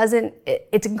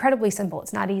it's incredibly simple.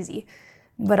 It's not easy,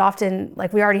 but often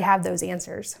we already have those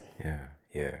answers.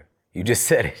 Yeah. You just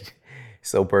said it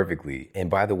so perfectly. And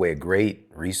by the way, a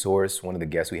great resource, one of the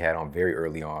guests we had on very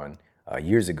early on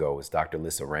years ago was Dr.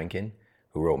 Lissa Rankin,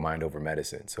 who wrote Mind Over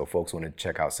Medicine. So folks want to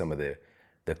check out some of the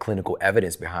clinical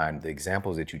evidence behind the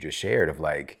examples that you just shared of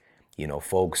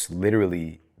folks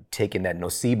literally taking that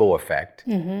nocebo effect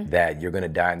that you're going to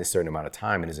die in this certain amount of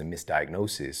time and is a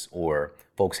misdiagnosis, or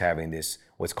folks having this,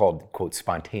 what's called, quote,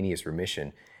 spontaneous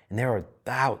remission. And there are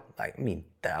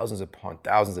thousands upon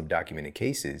thousands of documented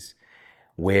cases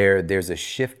where there's a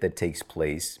shift that takes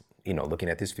place, looking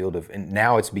at this field and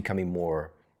now it's becoming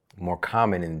more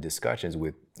common in discussions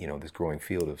with, this growing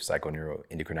field of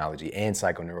psychoneuroendocrinology and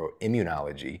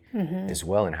psychoneuroimmunology as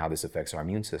well, and how this affects our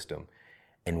immune system.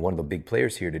 And one of the big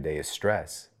players here today is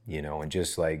stress, and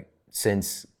just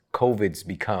since COVID's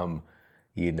become,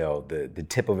 the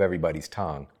tip of everybody's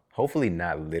tongue, hopefully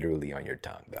not literally on your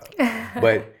tongue though,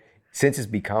 but since it's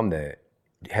become that,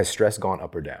 has stress gone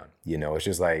up or down? It's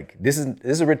just this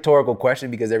is a rhetorical question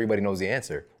because everybody knows the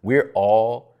answer. We're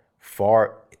all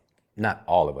not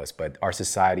all of us, but our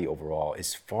society overall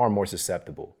is far more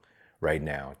susceptible right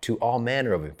now to all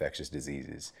manner of infectious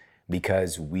diseases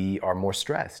because we are more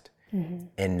stressed.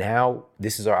 And now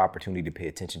this is our opportunity to pay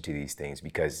attention to these things,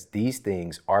 because these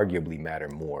things arguably matter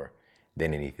more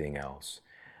than anything else.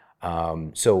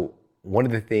 So one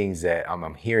of the things that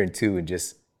I'm hearing too, and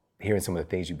just hearing some of the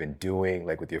things you've been doing,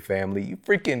 like with your family,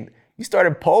 you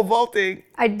started pole vaulting.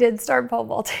 I did start pole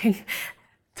vaulting.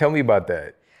 Tell me about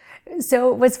that.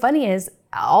 So what's funny is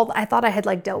I thought I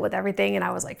had dealt with everything and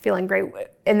I was feeling great.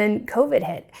 And then COVID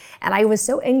hit and I was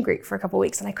so angry for a couple of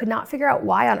weeks and I could not figure out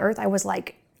why on earth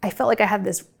I felt like I had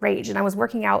this rage, and I was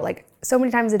working out so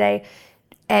many times a day.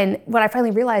 And what I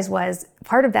finally realized was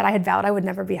part of that, I had vowed I would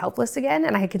never be helpless again.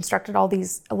 And I had constructed all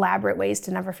these elaborate ways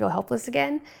to never feel helpless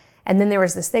again. And then there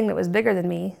was this thing that was bigger than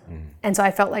me. And so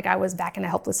I felt like I was back in a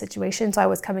helpless situation. So I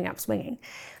was coming up swinging,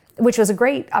 which was a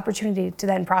great opportunity to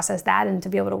then process that and to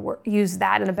be able to use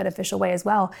that in a beneficial way as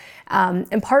well.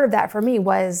 And part of that for me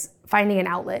was finding an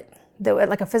outlet,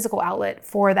 a physical outlet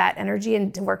for that energy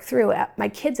and to work through it. My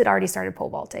kids had already started pole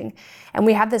vaulting. And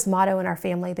we have this motto in our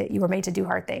family that you were made to do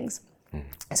hard things.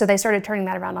 So they started turning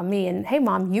that around on me and, hey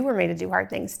mom, you were made to do hard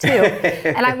things too.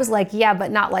 And I was like, yeah,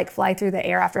 but not fly through the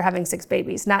air after having 6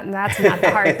 babies. That's not the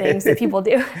hard things that people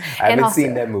do. I haven't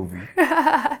seen that movie.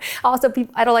 Also,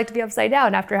 I don't like to be upside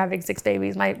down after having 6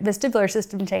 babies. My vestibular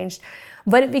system changed,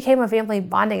 but it became a family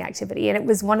bonding activity. And it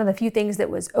was one of the few things that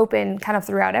was open kind of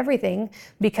throughout everything,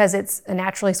 because it's a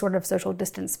naturally sort of social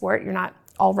distance sport. You're not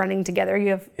all running together. You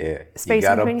have space.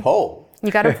 You got a pole.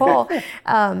 You got a pole.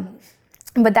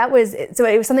 But so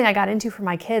it was something I got into for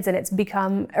my kids, and it's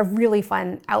become a really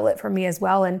fun outlet for me as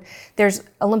well. And there's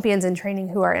Olympians in training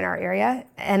who are in our area,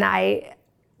 and I,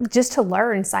 just to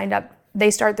learn, signed up. They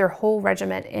start their whole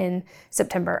regiment in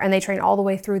September, and they train all the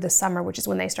way through the summer, which is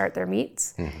when they start their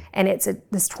meets. And it's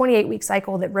this 28-week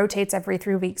cycle that rotates every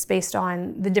 3 weeks based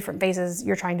on the different phases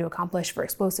you're trying to accomplish for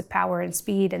explosive power and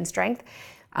speed and strength,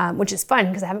 which is fun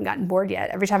because I haven't gotten bored yet.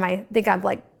 Every time I think I'm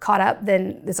like caught up,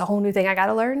 then it's a whole new thing I got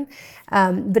to learn.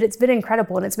 But it's been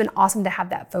incredible, and it's been awesome to have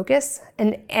that focus.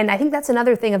 And I think that's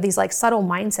another thing of these like subtle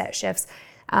mindset shifts.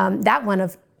 That one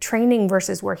of training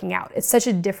versus working out. It's such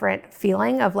a different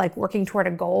feeling of like working toward a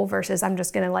goal versus I'm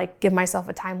just going to like give myself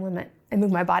a time limit and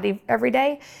move my body every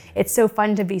day. It's so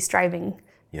fun to be striving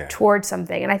towards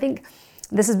something. And I think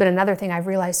this has been another thing I've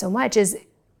realized so much is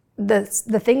the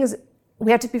things we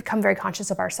have to become very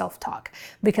conscious of our self-talk,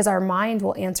 because our mind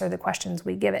will answer the questions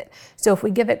we give it. So if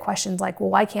we give it questions like, well,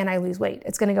 why can't I lose weight?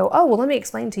 It's going to go, oh, well, let me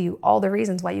explain to you all the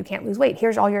reasons why you can't lose weight.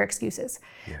 Here's all your excuses.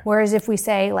 Whereas if we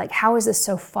say like, how is this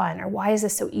so fun? Or why is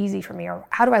this so easy for me? Or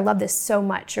how do I love this so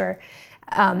much? Or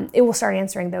it will start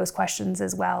answering those questions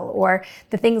as well. Or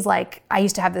the things like, I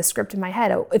used to have this script in my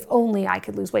head, oh, if only I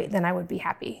could lose weight, then I would be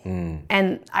happy.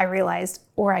 And I realized,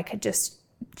 or I could just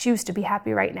choose to be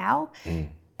happy right now.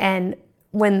 And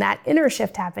when that inner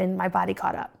shift happened, my body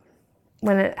caught up.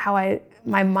 When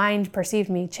my mind perceived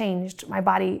me changed, my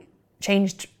body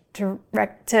changed to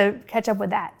catch up with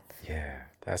that. Yeah,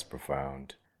 that's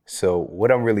profound. So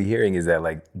what I'm really hearing is that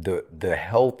like the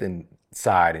health and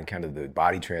side and kind of the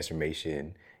body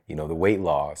transformation, you know, the weight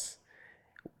loss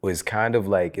was kind of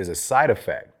like is a side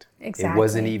effect. Exactly. It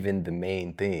wasn't even the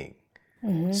main thing.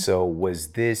 So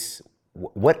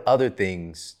what other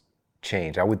things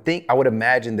changed? I would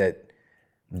imagine that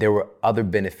there were other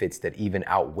benefits that even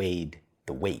outweighed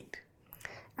the weight.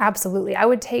 Absolutely. I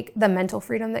would take the mental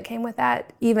freedom that came with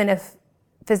that, even if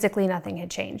physically nothing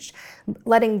had changed.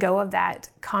 Letting go of that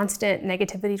constant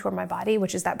negativity toward my body,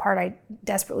 which is that part I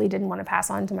desperately didn't want to pass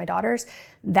on to my daughters,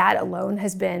 that alone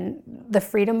has been the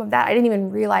freedom of that. I didn't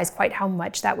even realize quite how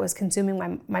much that was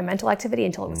consuming my mental activity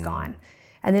until it was gone.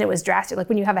 And then it was drastic. Like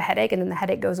when you have a headache and then the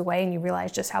headache goes away and you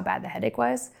realize just how bad the headache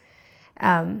was.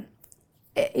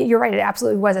 You're right, it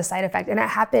absolutely was a side effect. And it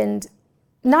happened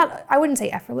I wouldn't say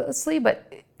effortlessly, but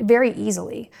very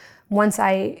easily once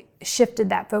I shifted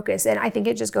that focus. And I think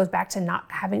it just goes back to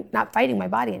not fighting my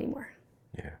body anymore.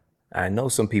 Yeah. I know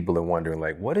some people are wondering,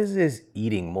 like, what is this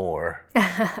eating more?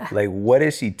 Like, what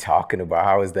is she talking about?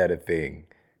 How is that a thing?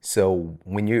 So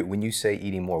when you say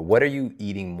eating more, what are you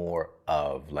eating more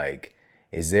of? Like,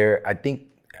 I think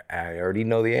I already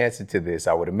know the answer to this,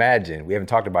 I would imagine. We haven't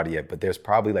talked about it yet, but there's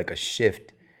probably like a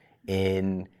shift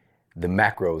in the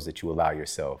macros that you allow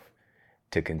yourself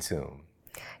to consume.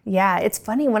 Yeah, it's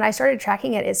funny. When I started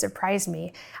tracking it, it surprised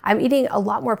me. I'm eating a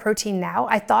lot more protein now.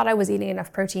 I thought I was eating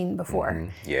enough protein before.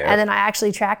 Yeah. And then I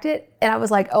actually tracked it, and I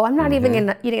was like, oh, I'm not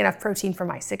even eating enough protein for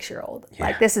my 6-year-old. Yeah,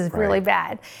 like, this is really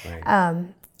bad. Right.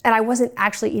 And I wasn't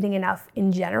actually eating enough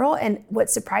in general. And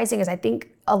what's surprising is I think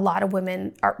a lot of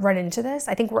women run into this.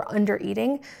 I think we're under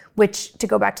eating, which, to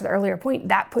go back to the earlier point,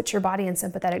 that puts your body in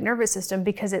sympathetic nervous system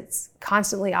because it's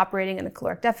constantly operating in a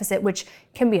caloric deficit, which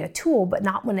can be a tool, but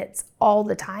not when it's all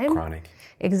the time. Chronic.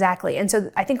 Exactly. And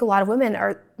so I think a lot of women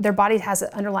their body has an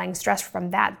underlying stress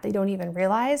from that they don't even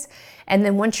realize. And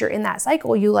then once you're in that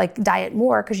cycle, you like diet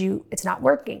more because it's not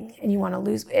working and you want to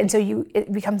lose. And so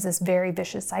it becomes this very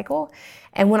vicious cycle.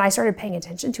 And when I started paying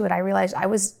attention to it, I realized I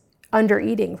was under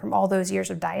eating from all those years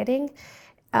of dieting.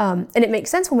 And it makes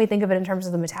sense when we think of it in terms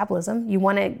of the metabolism. You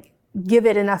want to give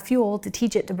it enough fuel to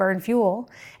teach it to burn fuel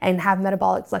and have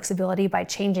metabolic flexibility by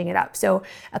changing it up. So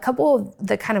a couple of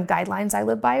the kind of guidelines I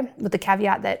live by, with the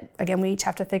caveat that, again, we each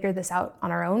have to figure this out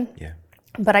on our own. Yeah.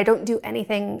 But I don't do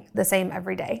anything the same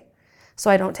every day.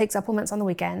 So I don't take supplements on the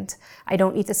weekend. I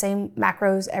don't eat the same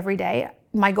macros every day.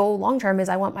 My goal long-term is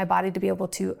I want my body to be able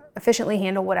to efficiently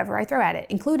handle whatever I throw at it,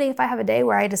 including if I have a day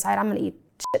where I decide I'm going to eat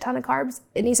a shit ton of carbs,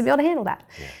 it needs to be able to handle that.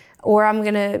 Yeah. Or I'm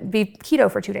going to be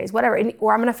keto for 2 days, whatever.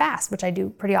 Or I'm going to fast, which I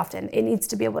do pretty often. It needs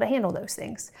to be able to handle those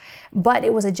things. But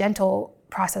it was a gentle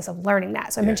process of learning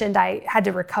that. So I mentioned I had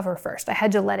to recover first. I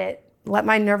had to let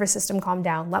my nervous system calm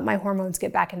down, let my hormones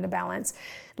get back into balance.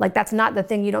 Like, that's not the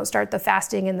thing. You don't start the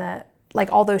fasting and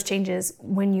all those changes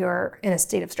when you're in a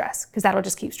state of stress, because that'll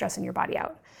just keep stressing your body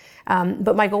out.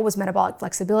 But my goal was metabolic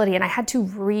flexibility, and I had to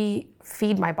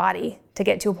re-feed my body to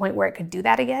get to a point where it could do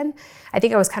that again. I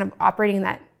think I was kind of operating in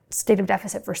that state of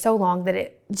deficit for so long that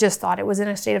it just thought it was in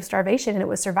a state of starvation and it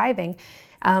was surviving.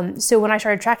 So when I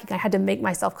started tracking, I had to make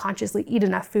myself consciously eat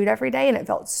enough food every day, and it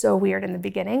felt so weird in the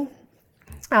beginning.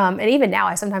 And even now,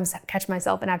 I sometimes catch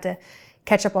myself and have to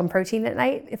catch up on protein at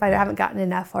night if I haven't gotten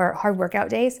enough, or hard workout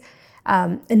days.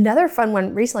 Another fun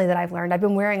one recently that I've learned, I've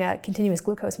been wearing a continuous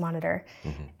glucose monitor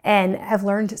and have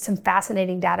learned some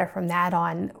fascinating data from that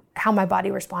on how my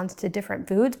body responds to different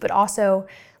foods, but also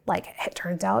like it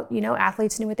turns out,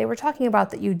 athletes knew what they were talking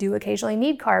about, that you do occasionally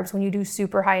need carbs when you do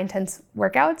super high intense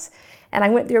workouts. And I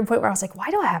went through a point where I was like, why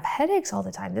do I have headaches all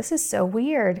the time? This is so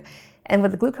weird. And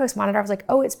with the glucose monitor, I was like,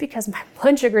 oh, it's because my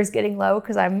blood sugar is getting low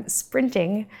because I'm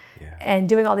sprinting and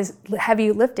doing all these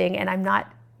heavy lifting, and I'm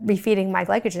not refeeding my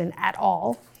glycogen at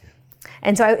all.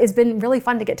 And so it's been really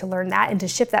fun to get to learn that and to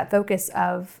shift that focus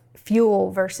of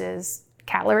fuel versus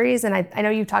calories. And I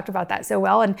know you talked about that so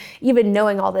well. And even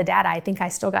knowing all the data, I think I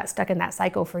still got stuck in that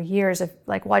cycle for years of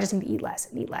like, well, I just need to eat less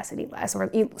and eat less and eat less, or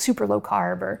eat super low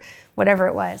carb or whatever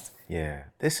it was. Yeah,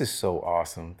 this is so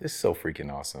awesome. This is so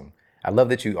freaking awesome. I love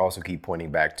that you also keep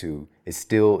pointing back to it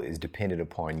still is dependent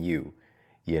upon you,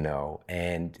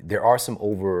 and there are some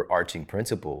overarching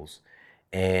principles.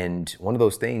 And one of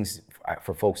those things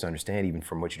for folks to understand, even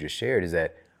from what you just shared, is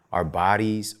that our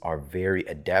bodies are very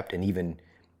adept and even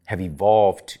have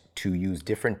evolved to use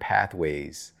different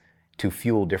pathways to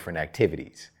fuel different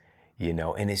activities,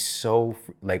 and it's so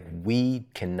like we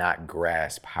cannot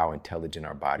grasp how intelligent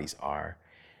our bodies are,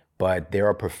 but there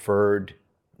are preferred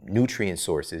nutrient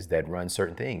sources that run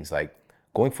certain things. Like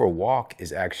going for a walk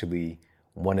is actually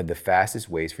one of the fastest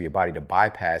ways for your body to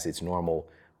bypass its normal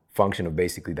function of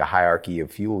basically the hierarchy of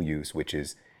fuel use, which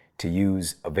is to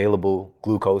use available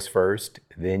glucose first,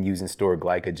 then using stored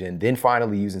glycogen, then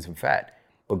finally using some fat.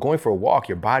 But going for a walk,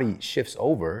 your body shifts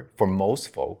over, for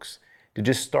most folks, to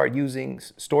just start using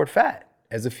stored fat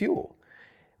as a fuel,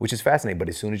 which is fascinating. But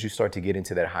as soon as you start to get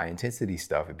into that high intensity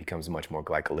stuff, it becomes much more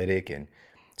glycolytic. And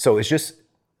so it's just,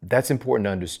 that's important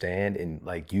to understand. And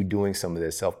like you doing some of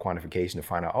the self-quantification to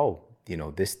find out,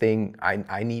 this thing,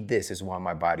 I need this is what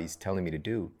my body's telling me to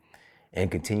do. And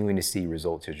continuing to see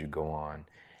results as you go on.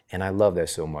 And I love that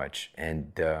so much.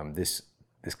 And this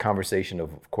conversation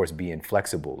of course, being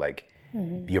flexible, like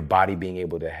your body being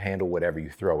able to handle whatever you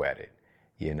throw at it.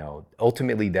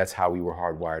 Ultimately, that's how we were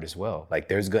hardwired as well. Like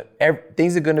things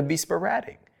are going to be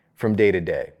sporadic from day to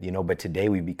day, but today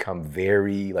we become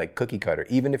very like cookie cutter.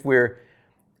 Even if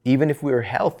we're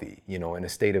healthy, in a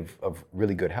state of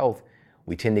really good health,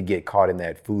 we tend to get caught in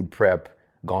that food prep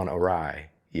gone awry.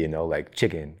 Like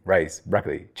chicken, rice,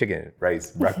 broccoli, chicken,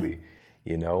 rice, broccoli,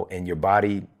 and your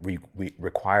body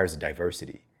requires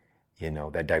diversity.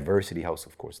 That diversity helps,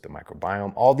 of course, the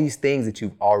microbiome, all these things that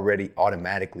you've already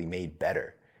automatically made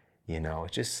better.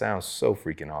 It just sounds so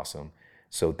freaking awesome.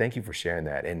 So thank you for sharing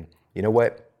that. And you know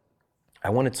what? I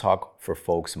want to talk for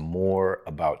folks more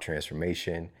about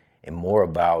transformation and more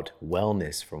about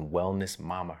wellness from Wellness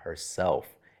Mama herself.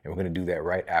 And we're going to do that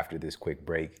right after this quick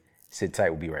break. Sit tight,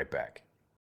 we'll be right back.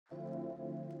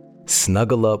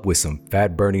 Snuggle up with some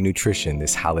fat-burning nutrition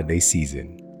this holiday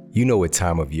season. You know what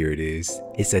time of year it is.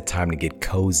 It's that time to get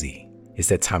cozy. It's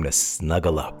that time to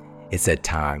snuggle up. It's that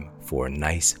time for a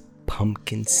nice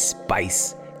pumpkin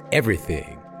spice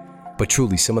everything. But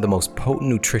truly, some of the most potent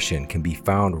nutrition can be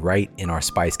found right in our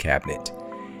spice cabinet.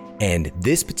 And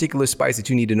this particular spice that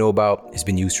you need to know about has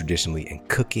been used traditionally in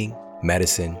cooking,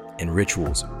 medicine, and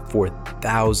rituals for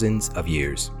thousands of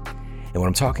years. And what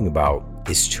I'm talking about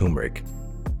is turmeric.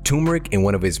 Turmeric and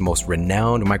one of its most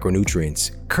renowned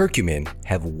micronutrients, curcumin,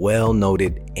 have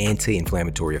well-noted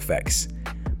anti-inflammatory effects.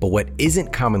 But what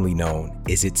isn't commonly known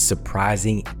is its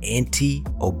surprising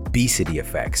anti-obesity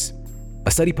effects.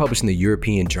 A study published in the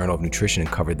European Journal of Nutrition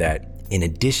uncovered that, in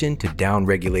addition to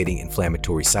downregulating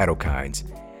inflammatory cytokines,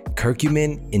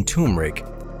 curcumin in turmeric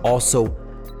also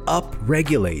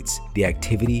upregulates the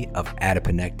activity of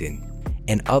adiponectin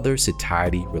and other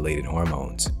satiety-related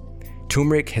hormones.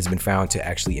 Turmeric has been found to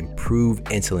actually improve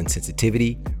insulin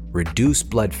sensitivity, reduce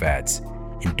blood fats,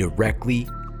 and directly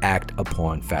act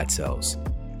upon fat cells.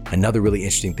 Another really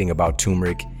interesting thing about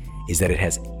turmeric is that it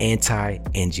has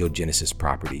anti-angiogenesis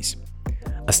properties.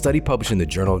 A study published in the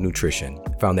Journal of Nutrition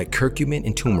found that curcumin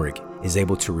in turmeric is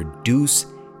able to reduce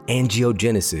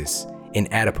angiogenesis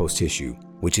in adipose tissue,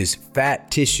 which is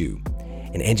fat tissue.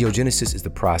 And angiogenesis is the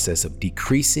process of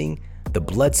decreasing the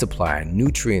blood supply and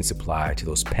nutrient supply to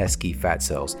those pesky fat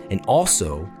cells, and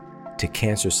also to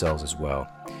cancer cells as well.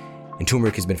 And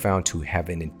turmeric has been found to have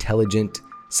an intelligent,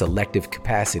 selective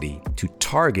capacity to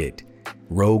target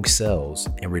rogue cells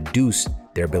and reduce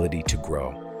their ability to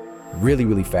grow. Really,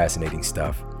 really fascinating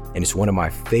stuff. And it's one of my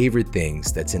favorite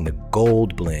things that's in the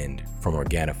Gold blend from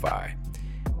Organifi.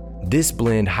 This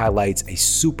blend highlights a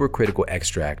supercritical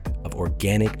extract of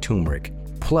organic turmeric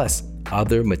plus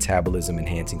other metabolism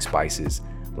enhancing spices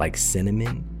like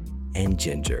cinnamon and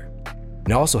ginger. And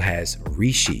it also has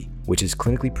Reishi, which is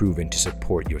clinically proven to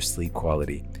support your sleep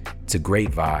quality. It's a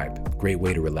great vibe, great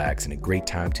way to relax, and a great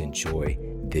time to enjoy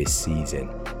this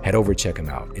season. Head over, check them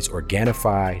out. It's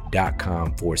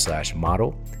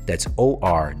Organifi.com/model. That's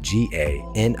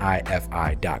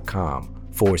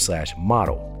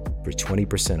Organifi.com/model for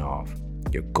 20% off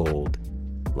your gold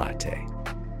latte.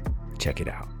 Check it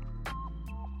out.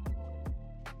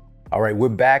 All right, we're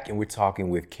back and we're talking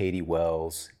with Katie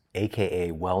Wells,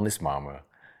 AKA Wellness Mama,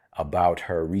 about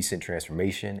her recent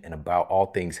transformation and about all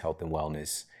things health and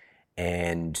wellness.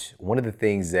 And one of the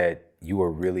things that you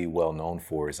are really well known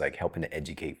for is like helping to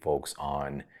educate folks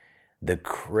on the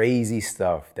crazy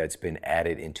stuff that's been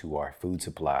added into our food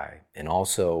supply and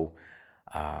also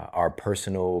our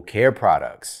personal care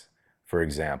products, for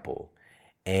example.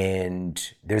 And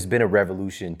there's been a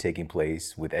revolution taking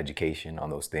place with education on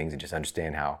those things and just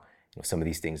understand how some of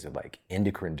these things are like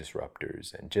endocrine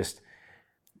disruptors, and just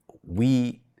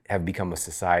we have become a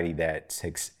society that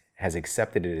has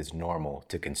accepted it as normal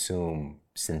to consume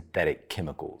synthetic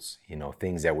chemicals,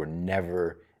 things that were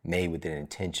never made with an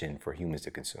intention for humans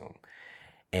to consume.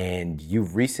 And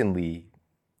you've recently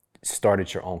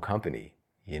started your own company,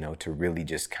 to really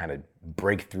just kind of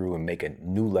break through and make a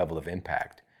new level of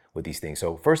impact with these things.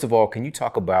 So first of all, can you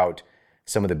talk about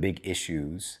some of the big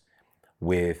issues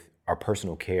with our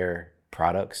personal care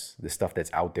products, the stuff that's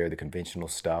out there, the conventional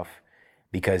stuff?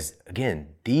 Because again,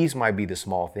 these might be the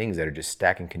small things that are just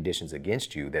stacking conditions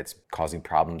against you that's causing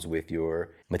problems with your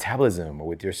metabolism or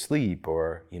with your sleep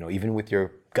or, even with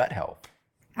your gut health.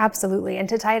 Absolutely. And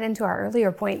to tie it into our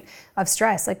earlier point of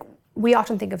stress, like we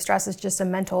often think of stress as just a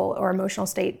mental or emotional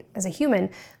state as a human,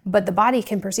 but the body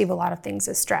can perceive a lot of things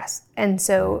as stress. And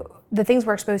so the things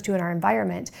we're exposed to in our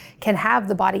environment can have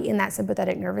the body in that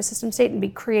sympathetic nervous system state and be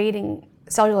creating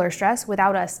cellular stress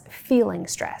without us feeling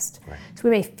stressed. Right. So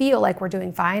we may feel like we're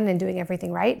doing fine and doing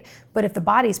everything right, but if the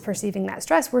body's perceiving that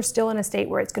stress, we're still in a state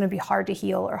where it's going to be hard to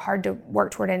heal or hard to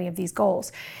work toward any of these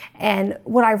goals. And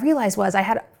what I realized was I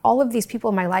had all of these people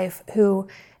in my life who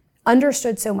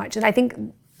understood so much. And I think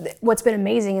what's been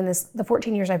amazing in the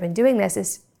 14 years I've been doing this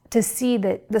is to see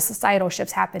that the societal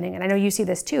shifts happening. And I know you see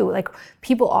this too, like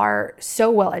people are so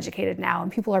well educated now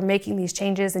and people are making these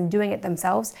changes and doing it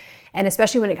themselves. And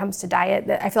especially when it comes to diet,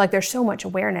 I feel like there's so much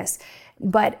awareness.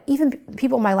 But even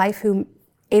people in my life who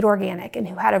ate organic and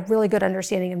who had a really good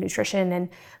understanding of nutrition and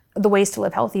the ways to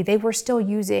live healthy, they were still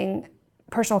using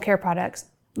personal care products,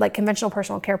 like conventional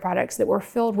personal care products that were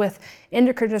filled with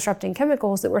endocrine disrupting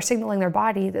chemicals that were signaling their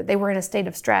body that they were in a state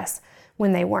of stress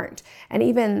when they weren't. And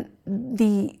even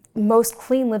the most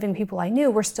clean living people I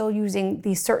knew were still using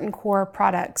these certain core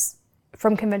products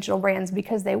from conventional brands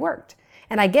because they worked.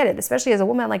 And I get it, especially as a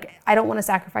woman, like I don't want to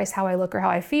sacrifice how I look or how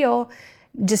I feel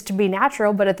just to be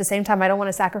natural, but at the same time, I don't want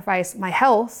to sacrifice my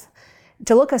health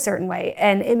to look a certain way.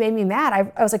 And it made me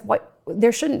mad. I was like, what?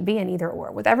 There shouldn't be an either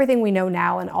or. With everything we know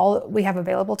now and all we have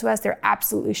available to us, there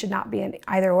absolutely should not be an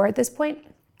either or at this point.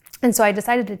 And so I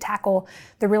decided to tackle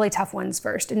the really tough ones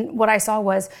first. And what I saw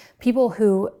was people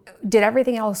who did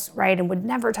everything else right and would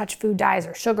never touch food dyes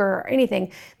or sugar or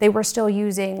anything. They were still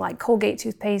using like Colgate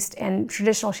toothpaste and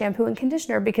traditional shampoo and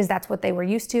conditioner because that's what they were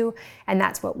used to and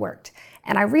that's what worked.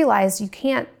 And I realized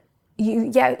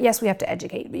yes, we have to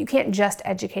educate, but you can't just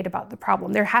educate about the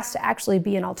problem. There has to actually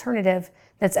be an alternative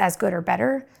that's as good or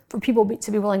better for people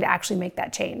to be willing to actually make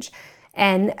that change.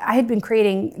 And I had been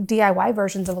creating DIY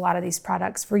versions of a lot of these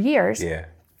products for years. Yeah.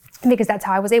 Because that's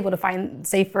how I was able to find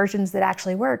safe versions that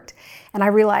actually worked. And I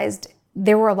realized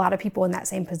there were a lot of people in that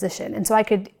same position. And so I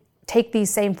could take these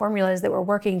same formulas that were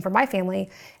working for my family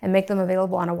and make them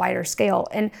available on a wider scale.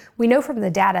 And we know from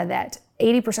the data that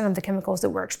 80% of the chemicals that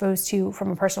we're exposed to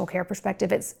from a personal care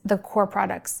perspective, it's the core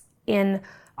products in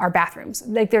our bathrooms.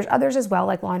 Like there's others as well,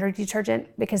 like laundry detergent,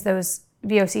 because those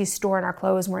VOCs store in our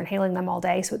clothes and we're inhaling them all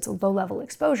day, so it's a low level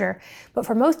exposure. But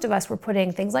for most of us, we're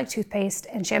putting things like toothpaste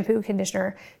and shampoo and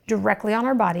conditioner directly on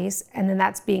our bodies, and then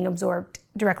that's being absorbed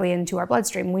directly into our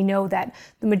bloodstream. We know that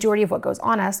the majority of what goes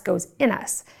on us goes in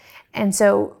us. And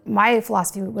so my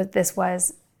philosophy with this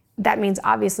was, that means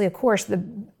obviously, of course, the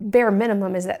bare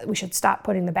minimum is that we should stop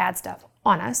putting the bad stuff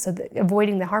on us, so that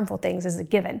avoiding the harmful things is a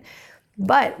given.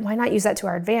 But why not use that to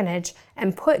our advantage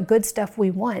and put good stuff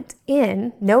we want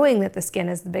in, knowing that the skin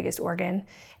is the biggest organ?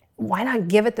 Why not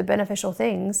give it the beneficial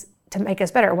things to make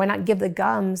us better? Why not give the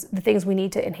gums the things we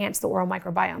need to enhance the oral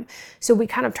microbiome? So we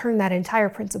kind of turned that entire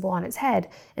principle on its head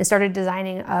and started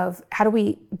designing of how do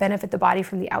we benefit the body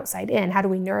from the outside in? How do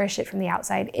we nourish it from the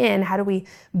outside in? How do we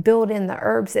build in the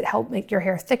herbs that help make your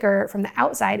hair thicker from the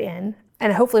outside in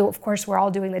and hopefully, of course, we're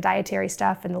all doing the dietary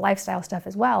stuff and the lifestyle stuff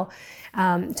as well.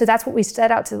 So that's what we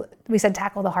set out to. We said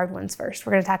tackle the hard ones first.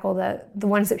 We're going to tackle the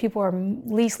ones that people are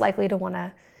least likely to want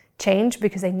to change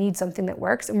because they need something that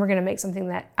works, and we're going to make something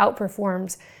that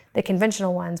outperforms the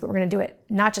conventional ones, but we're going to do it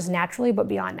not just naturally, but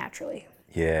beyond naturally.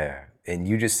 Yeah, and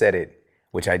you just said it,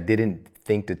 which I didn't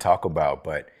think to talk about,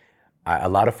 but a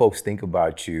lot of folks think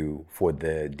about you for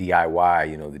the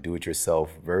DIY, the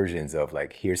do-it-yourself versions of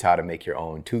like, here's how to make your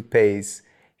own toothpaste,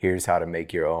 here's how to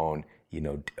make your own,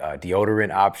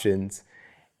 deodorant options.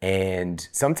 And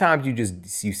sometimes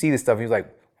you see this stuff and you're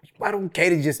like, why don't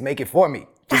Katie just make it for me?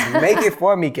 Just make it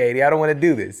for me, Katie. I don't want to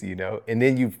do this, And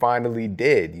then you finally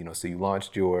did, so you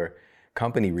launched your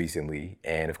company recently.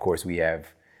 And of course we have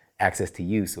access to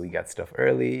you, so we got stuff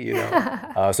early,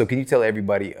 So can you tell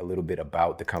everybody a little bit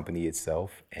about the company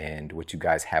itself and what you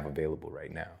guys have available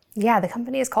right now? Yeah, the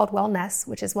company is called Wellness,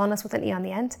 which is wellness with an E on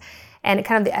the end. And it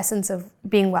kind of the essence of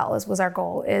being well was our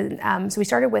goal. And, so we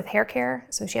started with hair care,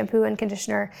 so shampoo and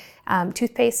conditioner,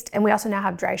 toothpaste, and we also now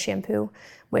have dry shampoo,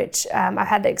 which I've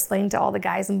had to explain to all the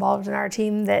guys involved in our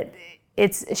team that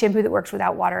it's a shampoo that works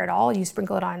without water at all. You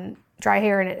sprinkle it on dry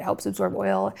hair and it helps absorb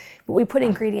oil, but we put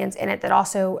ingredients in it that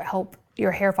also help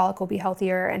your hair follicle be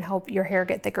healthier and help your hair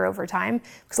get thicker over time.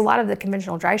 Because a lot of the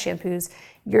conventional dry shampoos,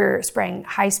 you're spraying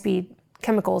high-speed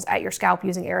chemicals at your scalp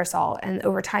using aerosol, and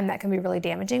over time that can be really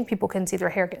damaging. People can see their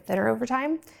hair get thinner over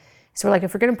time. So we're like,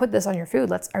 if we're gonna put this on your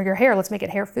food, your hair, let's make it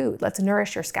hair food. Let's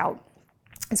nourish your scalp.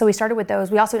 And so we started with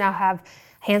those. We also now have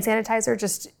hand sanitizer,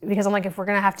 just because I'm like, if we're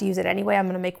gonna have to use it anyway, I'm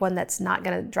gonna make one that's not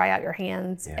gonna dry out your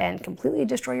hands and completely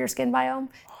destroy your skin biome.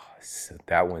 Oh, so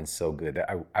that one's so good.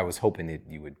 I was hoping that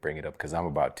you would bring it up because I'm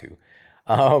about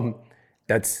to.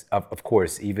 That's, of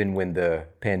course, even when the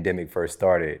pandemic first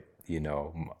started,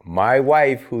 my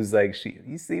wife, who's like,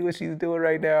 you see what she's doing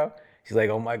right now? She's like,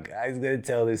 oh my God, he's gonna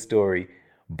tell this story.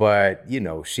 But,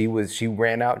 she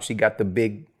ran out, she got the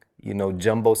big,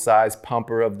 jumbo size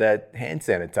pumper of that hand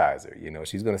sanitizer.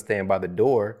 She's gonna stand by the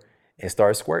door and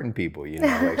start squirting people,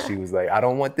 like she was like, I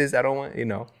don't want this, I don't want,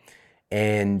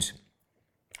 And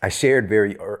I shared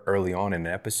very early on in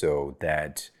an episode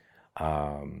that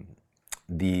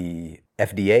the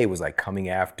FDA was like coming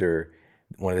after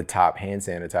one of the top hand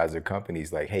sanitizer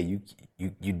companies, like, hey,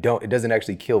 you don't, it doesn't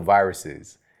actually kill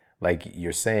viruses like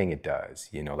you're saying it does,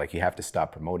 like you have to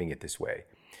stop promoting it this way.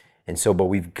 And so, but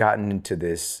we've gotten into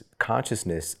this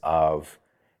consciousness of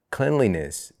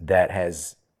cleanliness that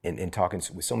has, in talking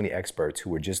with so many experts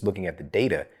who are just looking at the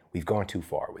data, we've gone too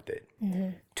far with it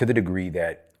to the degree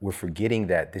that we're forgetting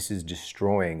that this is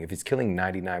destroying, if it's killing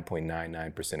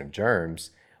 99.99% of germs,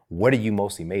 what are you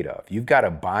mostly made of? You've got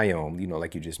a biome,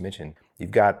 like you just mentioned,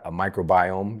 you've got a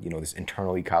microbiome, this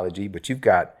internal ecology, but you've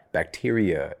got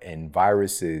bacteria and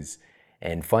viruses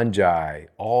and fungi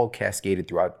all cascaded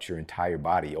throughout your entire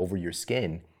body over your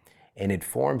skin. And it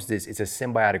forms it's a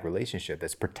symbiotic relationship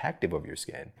that's protective of your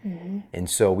skin. And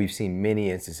so we've seen many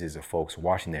instances of folks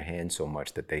washing their hands so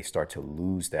much that they start to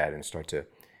lose that and start to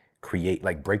create,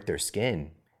 break their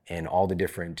skin, and all the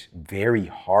different very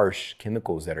harsh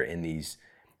chemicals that are in these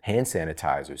hand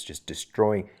sanitizers, just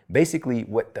destroying. Basically,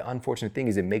 what the unfortunate thing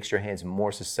is, it makes your hands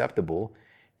more susceptible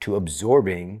to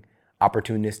absorbing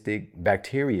opportunistic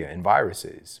bacteria and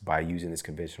viruses by using this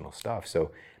conventional stuff.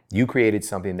 So you created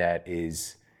something that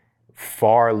is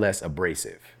far less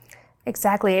abrasive.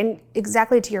 Exactly, and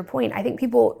exactly to your point, I think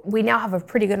we now have a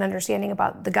pretty good understanding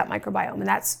about the gut microbiome, and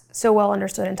that's so well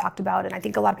understood and talked about, and I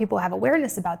think a lot of people have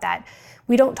awareness about that.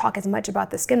 We don't talk as much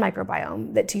about the skin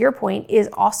microbiome, that to your point is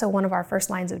also one of our first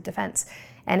lines of defense.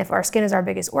 And if our skin is our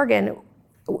biggest organ,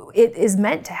 it is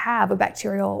meant to have a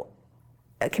bacterial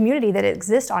community that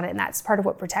exists on it, and that's part of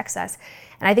what protects us.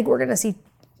 And I think we're gonna see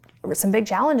some big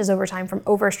challenges over time from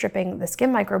overstripping the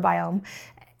skin microbiome.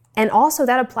 And also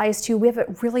that applies to, we have a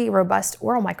really robust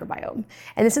oral microbiome.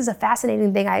 And this is a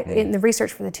fascinating thing in the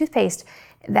research for the toothpaste,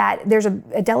 that there's a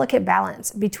delicate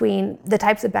balance between the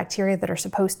types of bacteria that are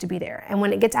supposed to be there. And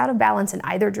when it gets out of balance in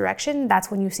either direction, that's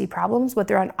when you see problems, but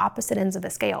they're on opposite ends of the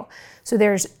scale. So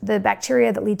there's the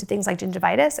bacteria that lead to things like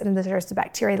gingivitis, and then there's the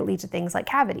bacteria that lead to things like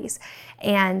cavities.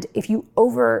 And if you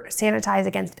over sanitize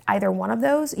against either one of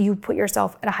those, you put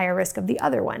yourself at a higher risk of the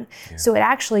other one. Yeah.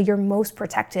 So you're most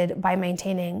protected by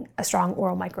maintaining a strong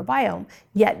oral microbiome.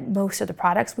 Yet most of the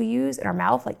products we use in our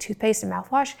mouth, like toothpaste and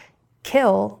mouthwash,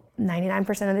 kill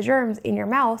 99% of the germs in your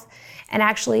mouth and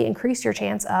actually increase your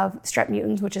chance of strep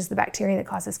mutans, which is the bacteria that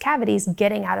causes cavities,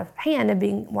 getting out of hand and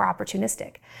being more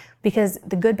opportunistic, because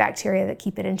the good bacteria that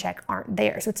keep it in check aren't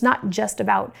there. So it's not just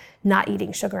about not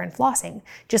eating sugar and flossing.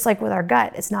 Just like with our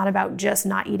gut, it's not about just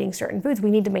not eating certain foods.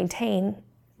 We need to maintain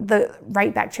the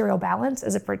right bacterial balance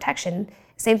as a protection.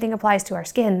 Same thing applies to our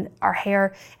skin, our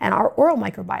hair, and our oral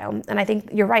microbiome. And I think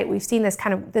you're right. We've seen this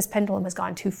pendulum has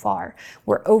gone too far.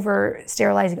 We're over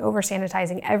sterilizing, over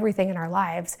sanitizing everything in our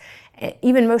lives.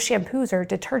 Even most shampoos are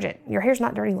detergent. Your hair's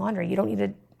not dirty laundry. You don't need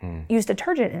to use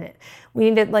detergent in it. We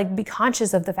need to be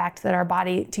conscious of the fact that our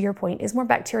body, to your point, is more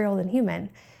bacterial than human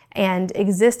and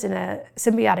exist in a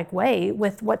symbiotic way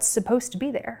with what's supposed to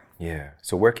be there. Yeah.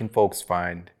 So where can folks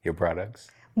find your products?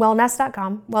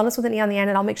 Wellness.com, wellness with an E on the end,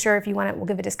 and I'll make sure if you want it, we'll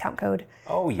give a discount code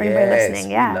for anybody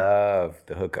listening. Yeah. We love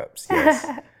the hookups, yes.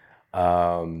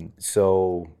 And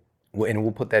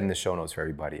we'll put that in the show notes for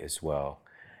everybody as well.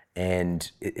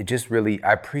 And it just really,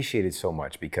 I appreciate it so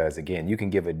much because again, you can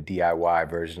give a DIY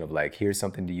version of here's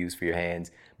something to use for your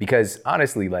hands. Because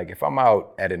honestly, if I'm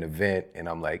out at an event and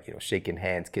I'm shaking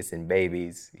hands, kissing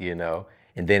babies, and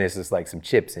then it's just some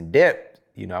chips and dip,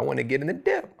 I want to get in the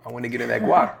dip. I want to get in that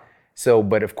guac. So,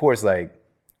 but of course,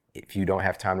 if you don't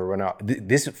have time to run out,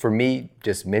 this for me,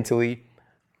 just mentally,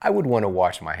 I would want to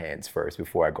wash my hands first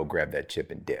before I go grab that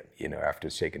chip and dip, after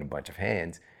shaking a bunch of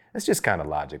hands. That's just kind of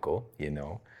logical,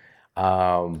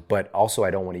 But also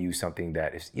I don't want to use something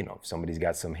that is, if somebody's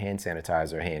got some hand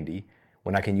sanitizer handy,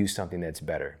 when I can use something that's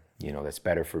better, that's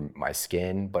better for my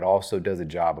skin, but also does a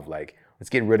job of let's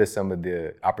get rid of some of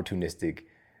the opportunistic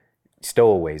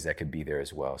stowaways that could be there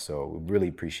as well. So we really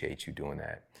appreciate you doing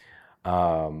that.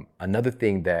 Another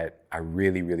thing that I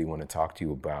really, really want to talk to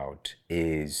you about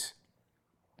is,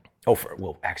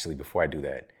 actually, before I do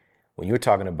that, when you were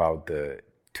talking about the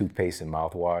toothpaste and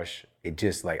mouthwash, it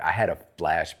just I had a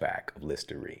flashback of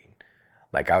Listerine.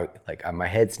 My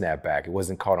head snapped back. It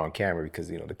wasn't caught on camera because,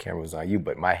 the camera was on you,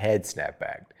 but my head snapped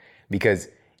back because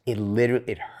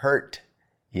it hurt.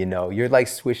 You're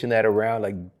swishing that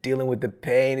around, dealing with the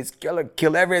pain. It's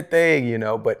kill everything,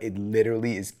 but it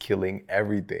literally is killing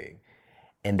everything.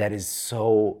 And that is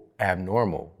so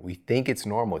abnormal. We think it's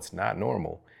normal. It's not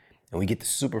normal. And we get the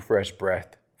super fresh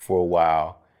breath for a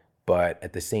while. But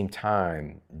at the same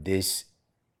time, this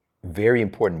very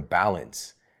important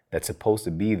balance that's supposed to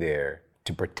be there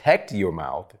to protect your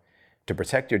mouth, to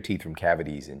protect your teeth from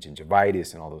cavities and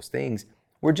gingivitis and all those things,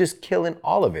 we're just killing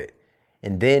all of it.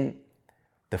 And then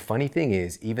the funny thing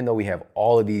is, even though we have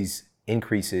all of these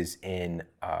increases in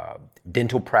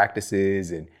dental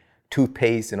practices and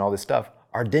toothpaste and all this stuff,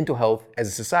 our dental health as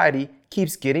a society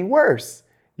keeps getting worse.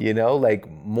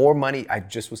 More money. I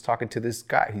just was talking to this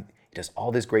guy. He does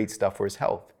all this great stuff for his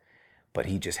health, but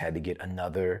he just had to get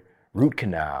another root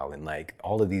canal and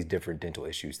all of these different dental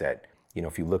issues that,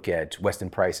 if you look at Weston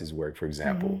Price's work, for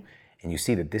example, and you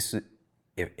see that this,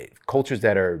 if cultures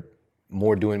that are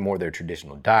doing more of their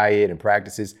traditional diet and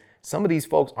practices, some of these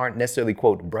folks aren't necessarily,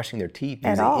 quote, brushing their teeth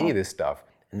using any of this stuff.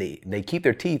 And they keep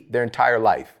their teeth their entire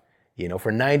life.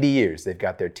 For 90 years, they've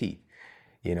got their teeth.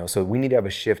 So we need to have a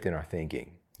shift in our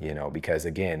thinking, because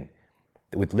again,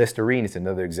 with Listerine, it's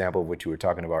another example of what you were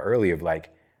talking about earlier of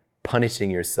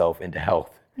punishing yourself into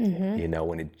health,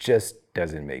 when it just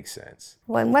doesn't make sense.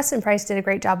 Well, and Weston Price did a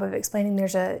great job of explaining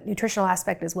there's a nutritional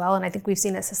aspect as well. And I think we've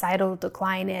seen a societal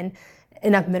decline in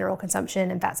enough mineral consumption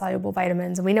and fat-soluble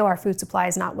vitamins. And we know our food supply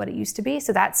is not what it used to be.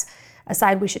 So that's a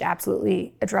side we should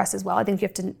absolutely address as well. I think you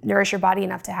have to nourish your body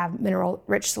enough to have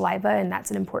mineral-rich saliva, and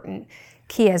that's an important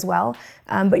key as well.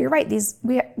 But you're right,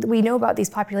 we know about these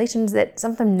populations that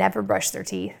some of them never brush their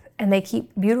teeth, and they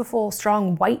keep beautiful,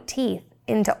 strong, white teeth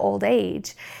into old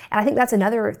age. And I think that's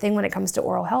another thing when it comes to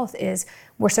oral health is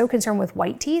we're so concerned with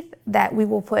white teeth that we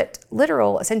will put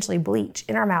literal, essentially bleach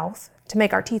in our mouth to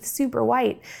make our teeth super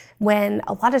white, when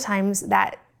a lot of times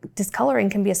that discoloring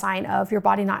can be a sign of your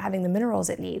body not having the minerals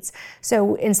it needs.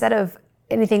 So instead of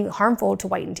anything harmful to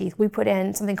whiten teeth, we put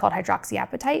in something called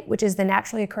hydroxyapatite, which is the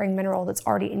naturally occurring mineral that's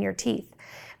already in your teeth.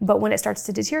 But when it starts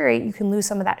to deteriorate, you can lose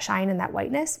some of that shine and that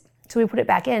whiteness. So we put it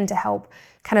back in to help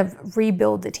kind of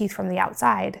rebuild the teeth from the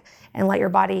outside and let your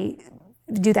body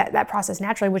do that process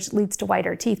naturally, which leads to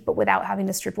whiter teeth, but without having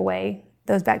to strip away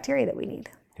those bacteria that we need.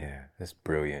 Yeah, that's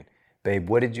brilliant. Babe,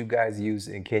 what did you guys use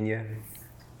in Kenya?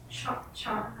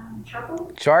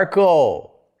 Charcoal.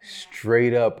 Charcoal.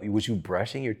 Straight up. Was you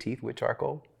brushing your teeth with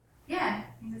charcoal? Yeah.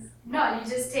 You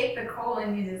just take the coal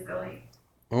and you just go like.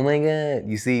 Oh my God.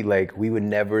 You see, we would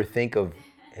never think of,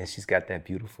 and she's got that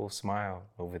beautiful smile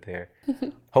over there.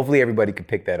 Hopefully everybody could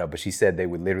pick that up, but she said they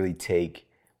would literally take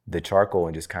the charcoal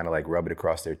and just kind of rub it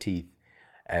across their teeth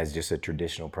as just a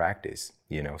traditional practice,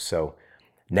 So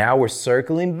now we're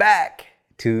circling back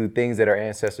to things that our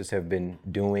ancestors have been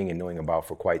doing and knowing about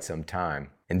for quite some time.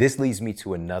 And this leads me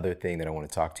to another thing that I want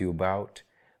to talk to you about,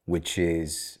 which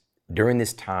is during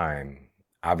this time,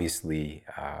 obviously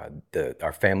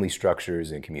our family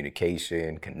structures and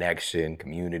communication, connection,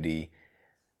 community,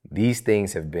 these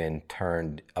things have been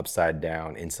turned upside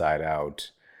down, inside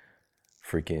out,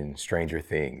 freaking Stranger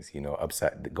Things,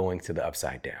 going to the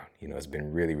upside down. It's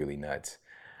been really, really nuts.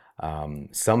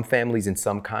 Some families in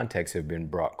some contexts have been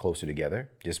brought closer together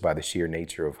just by the sheer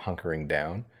nature of hunkering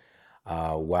down,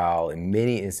 while in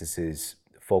many instances,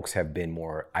 folks have been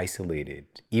more isolated,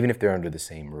 even if they're under the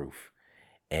same roof,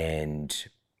 and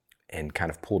kind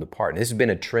of pulled apart. And this has been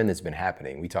a trend that's been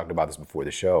happening. We talked about this before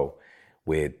the show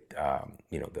with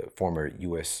the former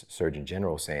U.S. Surgeon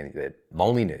General saying that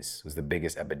loneliness was the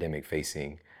biggest epidemic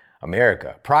facing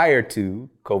America prior to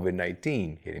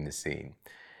COVID-19 hitting the scene.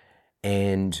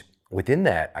 And within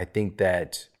that, I think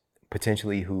that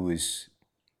potentially who is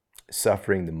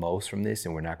suffering the most from this,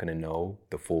 and we're not going to know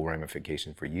the full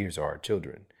ramifications for years, are our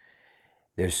children.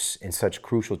 They're in such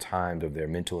crucial times of their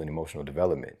mental and emotional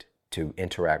development to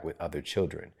interact with other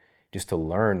children, just to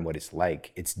learn what it's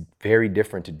like. It's very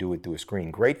different to do it through a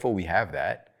screen. Grateful we have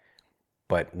that,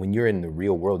 but when you're in the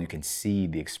real world, you can see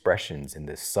the expressions and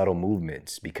the subtle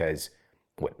movements, because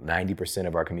 90%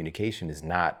 of our communication is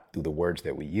not through the words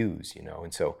that we use,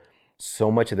 And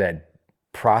so much of that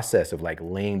process of like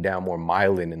laying down more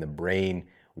myelin in the brain,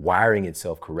 wiring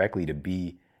itself correctly to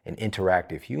be an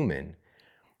interactive human,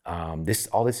 all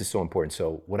this is so important.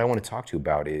 So what I want to talk to you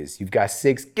about is, you've got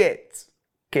 6 kids.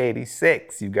 Katie,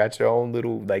 6. You've got your own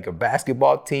little, like a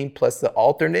basketball team plus the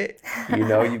alternate,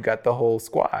 you've got the whole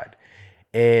squad.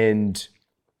 And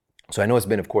so I know it's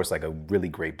been, of course, like a really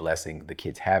great blessing, the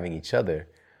kids having each other,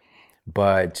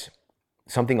 but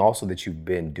something also that you've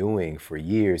been doing for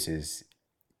years is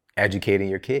educating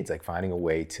your kids, like finding a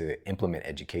way to implement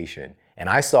education. And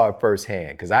I saw it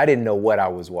firsthand because I didn't know what I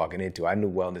was walking into. I knew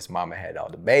Wellness Mama had all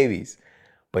the babies,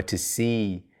 but to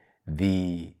see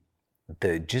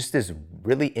just this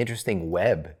really interesting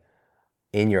web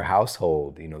in your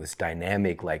household, this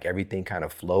dynamic, like everything kind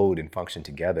of flowed and functioned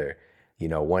together.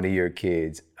 One of your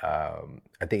kids,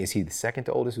 I think, is he the second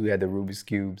to oldest who had the Rubik's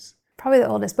Cubes? Probably the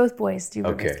oldest. Both boys do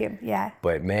Rubik's Cube. Yeah.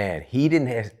 But man, he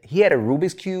had a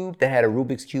Rubik's Cube that had a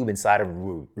Rubik's Cube inside of a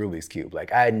Rubik's Cube.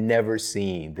 Like, I had never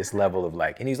seen this level of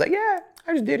like, and he's like, yeah,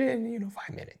 I just did it in,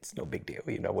 5 minutes. No big deal,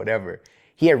 whatever.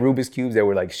 He had Rubik's Cubes that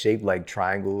were like shaped like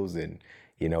triangles, and,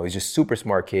 he's just super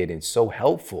smart kid and so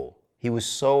helpful. He was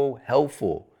so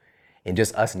helpful in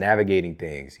just us navigating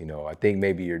things. I think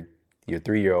maybe your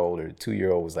 3-year-old or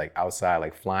 2-year-old was like outside,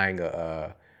 like flying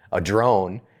a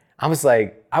drone. I was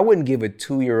like, I wouldn't give a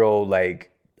 2-year-old like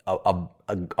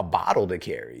a bottle to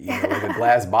carry, like a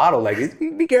glass bottle. Like,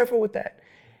 be careful with that.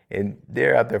 And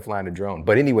they're out there flying a drone.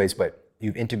 But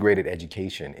you've integrated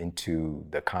education into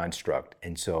the construct.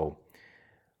 And so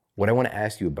what I want to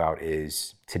ask you about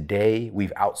is, today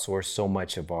we've outsourced so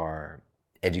much of our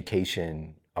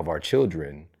education of our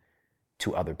children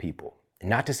to other people. And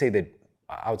not to say that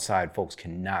outside folks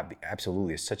cannot be,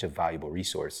 absolutely, it's such a valuable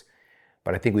resource.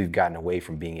 But I think we've gotten away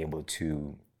from being able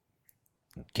to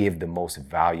give the most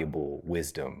valuable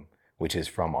wisdom, which is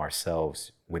from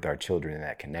ourselves with our children and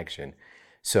that connection.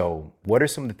 So what are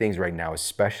some of the things right now,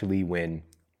 especially when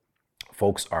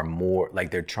folks are more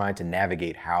like they're trying to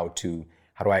navigate how do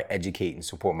I educate and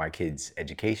support my kids'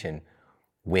 education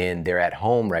when they're at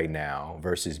home right now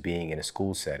versus being in a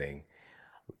school setting?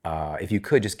 If you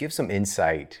could just give some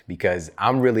insight, because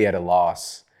I'm really at a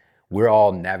loss. We're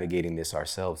all navigating this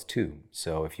ourselves too.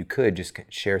 So if you could just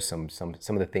share some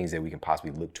of the things that we can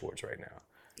possibly look towards right now.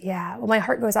 Yeah, well, my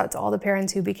heart goes out to all the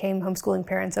parents who became homeschooling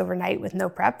parents overnight with no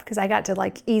prep, because I got to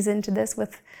like ease into this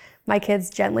with my kids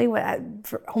gently,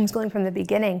 for homeschooling from the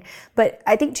beginning. But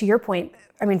I think to your point,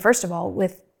 first of all,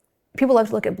 with people love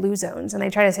to look at blue zones and they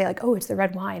try to say like, oh, it's the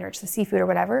red wine or it's the seafood or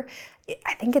whatever.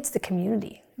 I think it's the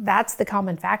community. That's the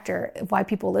common factor of why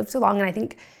people live so long. And I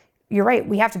think you're right,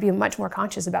 we have to be much more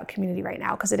conscious about community right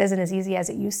now, because it isn't as easy as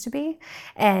it used to be.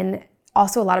 And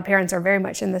also a lot of parents are very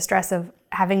much in the stress of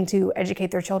having to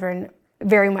educate their children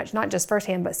very much, not just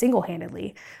firsthand, but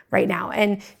single-handedly right now.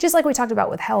 And just like we talked about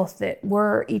with health, that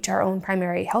we're each our own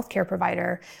primary healthcare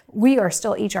provider, we are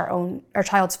still each our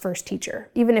child's first teacher.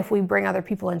 Even if we bring other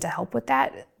people in to help with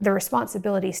that, the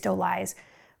responsibility still lies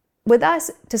with us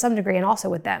to some degree, and also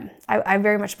with them. I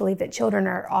very much believe that children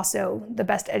are also the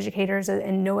best educators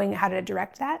in knowing how to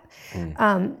direct that.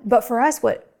 But for us,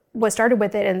 what started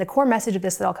with it, and the core message of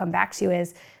this that I'll come back to,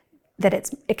 is that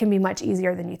it can be much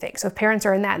easier than you think. So if parents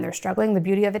are in that and they're struggling, the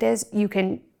beauty of it is you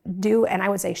can do, and I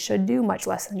would say should do, much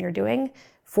less than you're doing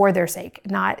for their sake.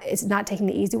 It's not taking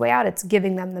the easy way out, it's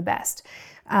giving them the best.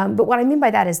 But what I mean by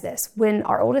that is this: when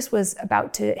our oldest was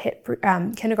about to hit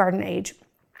kindergarten age,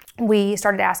 we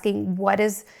started asking, what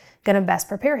is going to best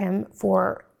prepare him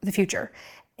for the future?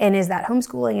 And is that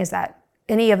homeschooling? Is that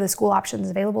any of the school options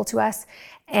available to us?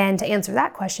 And to answer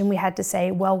that question, we had to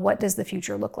say, well, what does the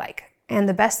future look like? And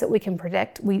the best that we can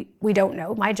predict, we don't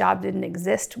know. My job didn't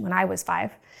exist when I was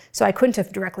 5, so I couldn't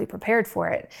have directly prepared for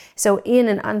it. So in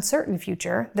an uncertain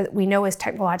future that we know is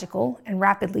technological and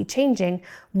rapidly changing,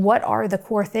 what are the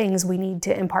core things we need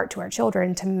to impart to our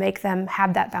children to make them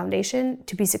have that foundation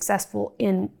to be successful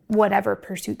in whatever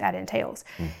pursuit that entails?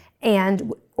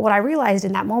 And what I realized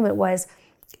in that moment was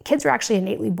kids are actually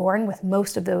innately born with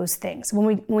most of those things.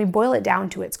 When we boil it down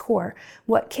to its core,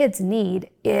 what kids need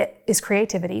is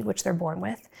creativity, which they're born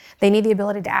with. They need the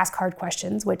ability to ask hard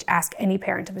questions, which ask any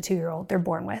parent of a 2-year-old they're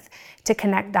born with, to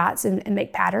connect dots and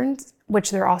make patterns,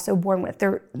 which they're also born with.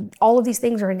 All of these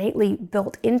things are innately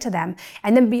built into them.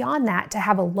 And then beyond that, to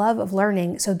have a love of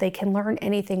learning so they can learn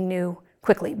anything new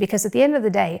quickly. Because at the end of the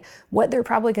day, what they're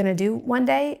probably going to do one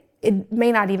day, it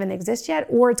may not even exist yet,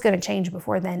 or it's going to change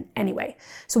before then anyway.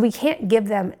 So we can't give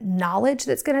them knowledge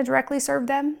that's going to directly serve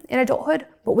them in adulthood,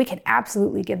 but we can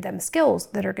absolutely give them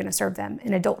skills that are going to serve them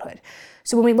in adulthood.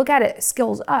 So when we look at it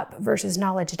skills up versus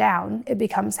knowledge down, it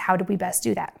becomes how do we best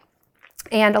do that?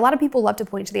 And a lot of people love to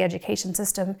point to the education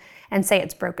system and say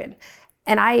it's broken.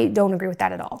 And I don't agree with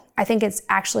that at all. I think it's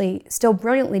actually still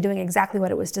brilliantly doing exactly what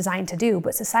it was designed to do,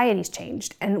 but society's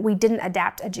changed and we didn't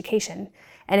adapt education.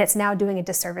 And it's now doing a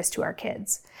disservice to our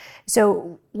kids.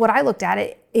 So what I looked at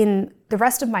it in the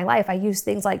rest of my life, I use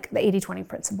things like the 80-20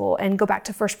 principle and go back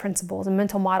to first principles and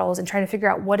mental models and try to figure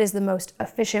out what is the most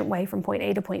efficient way from point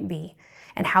A to point B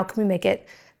and how can we make it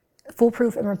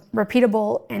foolproof and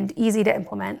repeatable and easy to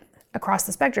implement across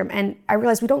the spectrum. And I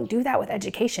realized we don't do that with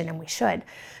education, and we should.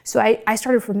 So I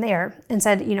started from there and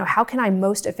said, how can I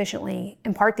most efficiently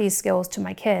impart these skills to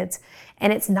my kids?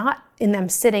 And it's not in them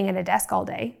sitting at a desk all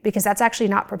day, because that's actually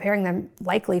not preparing them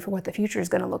likely for what the future is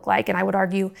going to look like. And I would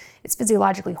argue it's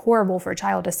physiologically horrible for a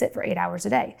child to sit for 8 hours a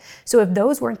day. So if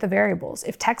those weren't the variables,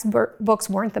 if textbooks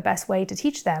weren't the best way to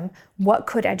teach them, what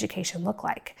could education look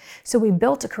like? So we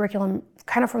built a curriculum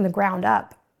kind of from the ground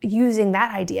up, using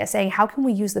that idea, saying how can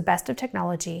we use the best of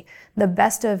technology, the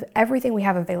best of everything we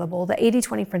have available, the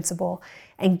 80-20 principle,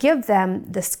 and give them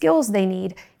the skills they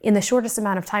need in the shortest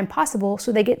amount of time possible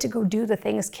so they get to go do the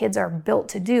things kids are built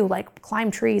to do, like climb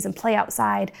trees and play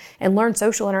outside and learn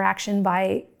social interaction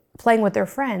by playing with their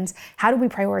friends. How do we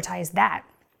prioritize that?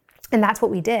 And that's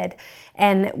what we did.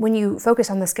 And when you focus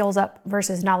on the skills up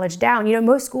versus knowledge down,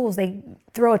 most schools, they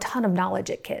throw a ton of knowledge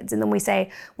at kids. And then we say,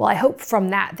 well, I hope from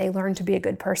that they learn to be a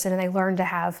good person and they learn to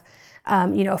have,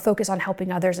 a focus on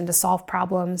helping others and to solve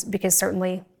problems, because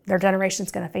certainly their generation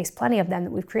is going to face plenty of them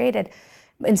that we've created.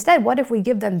 Instead, what if we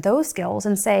give them those skills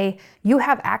and say, you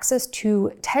have access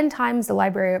to 10 times the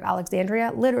Library of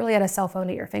Alexandria, literally at a cell phone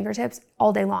at your fingertips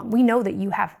all day long. We know that you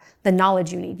have the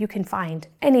knowledge you need. You can find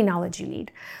any knowledge you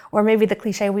need. Or maybe the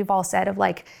cliche we've all said of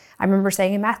I remember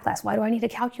saying in math class, why do I need a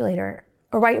calculator?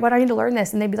 Or why do I need to learn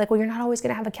this? And they'd be like, well, you're not always going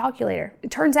to have a calculator.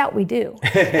 It turns out we do.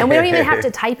 And we don't even have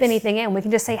to type anything in. We can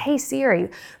just say, hey,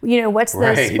 Siri, what's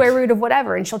the square root of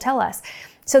whatever? And she'll tell us.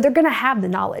 So they're going to have the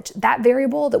knowledge. That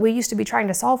variable that we used to be trying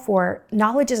to solve for,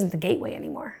 knowledge isn't the gateway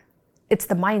anymore. It's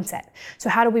the mindset. So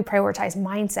how do we prioritize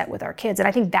mindset with our kids? And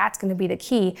I think that's going to be the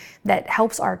key that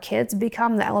helps our kids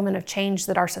become the element of change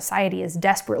that our society is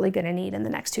desperately going to need in the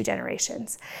next 2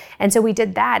 generations. And so we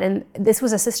did that. And this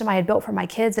was a system I had built for my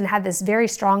kids and had this very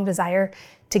strong desire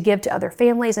to give to other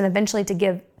families and eventually to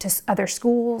give to other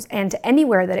schools and to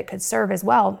anywhere that it could serve as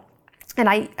well. And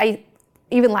I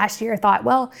even last year thought,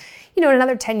 well, in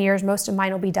another 10 years, most of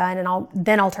mine will be done, and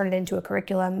I'll turn it into a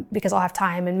curriculum because I'll have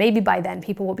time, and maybe by then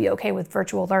people will be okay with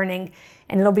virtual learning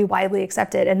and it'll be widely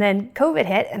accepted. And then COVID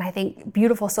hit, and I think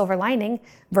beautiful silver lining,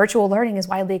 virtual learning is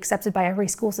widely accepted by every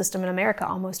school system in America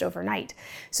almost overnight.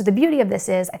 So the beauty of this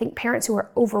is, I think parents who are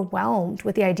overwhelmed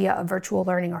with the idea of virtual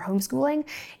learning or homeschooling,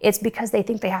 it's because they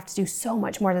think they have to do so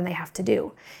much more than they have to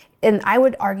do. And I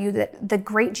would argue that the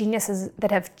great geniuses that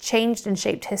have changed and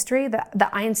shaped history, the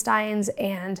Einsteins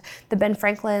and the Ben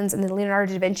Franklins and the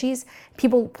Leonardo da Vinci's,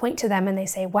 people point to them and they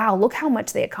say, wow, look how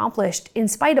much they accomplished in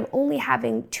spite of only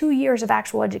having 2 years of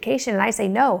actual education. And I say,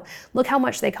 no, look how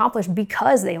much they accomplished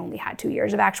because they only had 2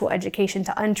 years of actual education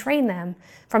to untrain them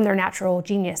from their natural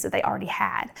genius that they already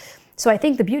had. So I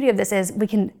think the beauty of this is we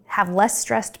can have less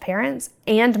stressed parents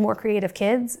and more creative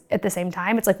kids at the same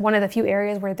time. It's like one of the few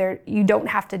areas where you don't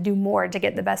have to do more to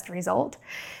get the best result.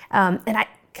 And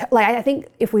Like, I think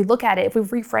if we look at it, if we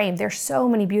reframe, there's so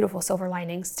many beautiful silver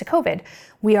linings to COVID.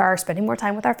 We are spending more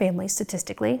time with our families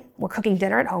statistically. We're cooking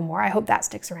dinner at home more. I hope that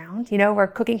sticks around. We're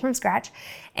cooking from scratch,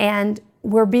 and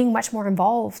we're being much more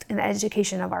involved in the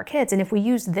education of our kids. And if we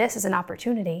use this as an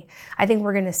opportunity, I think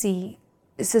we're going to see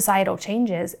societal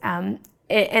changes.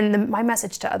 My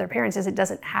message to other parents is it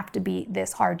doesn't have to be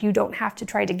this hard. You don't have to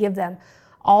try to give them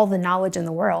all the knowledge in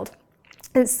the world.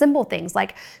 And it's simple things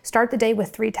like start the day with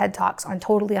 3 TED Talks on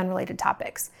totally unrelated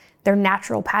topics. They're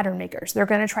natural pattern makers. They're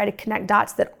going to try to connect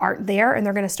dots that aren't there, and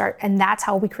they're going to start, and that's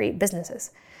how we create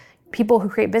businesses. People who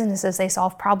create businesses, they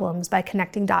solve problems by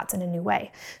connecting dots in a new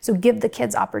way. So give the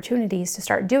kids opportunities to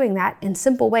start doing that in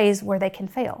simple ways where they can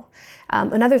fail.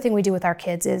 Another thing we do with our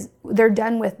kids is they're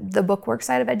done with the bookwork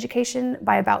side of education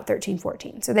by about 13,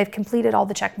 14. So they've completed all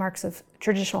the check marks of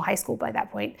traditional high school by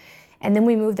that point. And then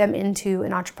we move them into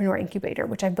an entrepreneur incubator,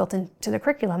 which I've built into the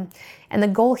curriculum. And the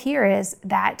goal here is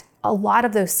that a lot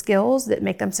of those skills that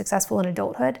make them successful in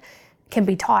adulthood can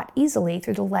be taught easily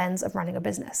through the lens of running a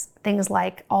business. Things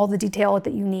like all the detail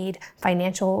that you need,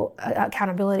 financial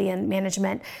accountability and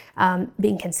management,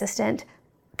 being consistent,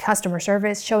 customer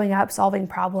service, showing up, solving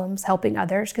problems, helping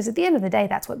others. Because at the end of the day,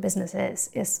 that's what business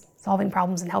is solving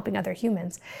problems and helping other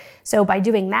humans. So by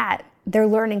doing that, they're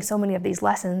learning so many of these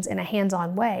lessons in a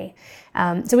hands-on way.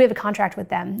 So we have a contract with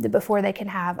them that before they can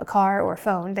have a car or a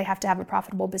phone, they have to have a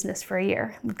profitable business for a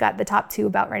year. We've got the top 2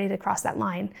 about ready to cross that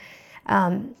line.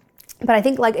 But I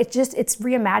think it's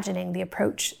reimagining the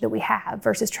approach that we have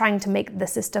versus trying to make the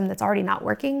system that's already not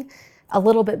working a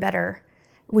little bit better.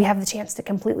 We have the chance to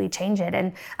completely change it.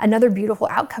 And another beautiful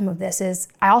outcome of this is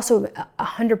I also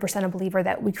 100% a believer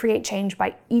that we create change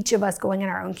by each of us going in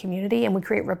our own community, and we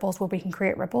create ripples where we can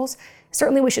create ripples.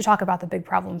 Certainly we should talk about the big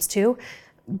problems too,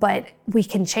 but we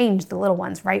can change the little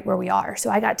ones right where we are. So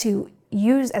I got to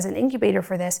use as an incubator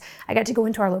for this, I got to go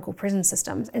into our local prison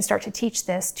systems and start to teach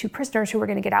this to prisoners who were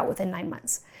going to get out within 9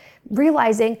 months.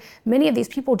 Realizing many of these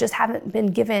people just haven't been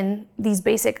given these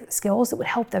basic skills that would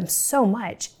help them so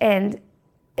much. And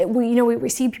we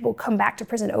see people come back to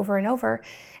prison over and over,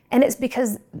 and it's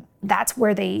because that's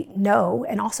where they know,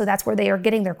 and also that's where they are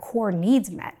getting their core needs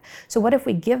met. So what if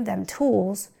we give them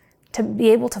tools to be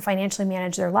able to financially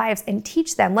manage their lives and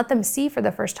teach them, let them see for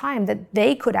the first time that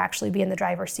they could actually be in the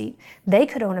driver's seat. They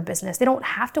could own a business. They don't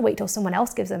have to wait till someone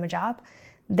else gives them a job.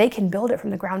 They can build it from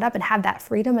the ground up and have that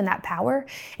freedom and that power.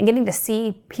 And getting to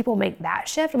see people make that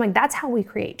shift, I'm like, that's how we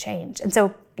create change. And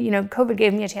so, COVID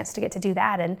gave me a chance to get to do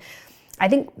that. And I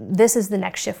think this is the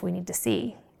next shift we need to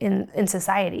see in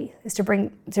society, is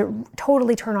to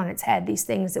totally turn on its head these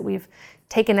things that we've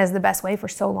taken as the best way for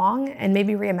so long, and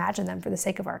maybe reimagine them for the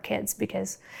sake of our kids.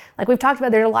 Because like we've talked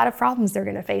about, there are a lot of problems they're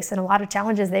going to face and a lot of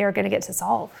challenges they are going to get to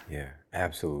solve. Yeah,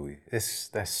 absolutely.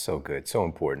 That's so good, so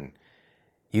important.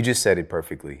 You just said it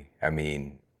perfectly. I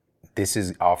mean, this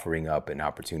is offering up an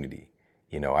opportunity.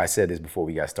 I said this before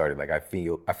we got started. Like I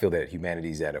feel that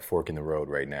humanity's at a fork in the road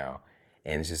right now,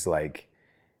 and it's just like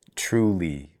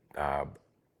truly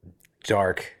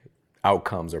dark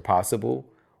outcomes are possible,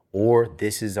 or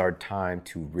this is our time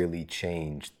to really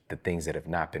change the things that have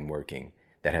not been working,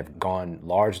 that have gone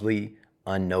largely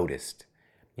unnoticed.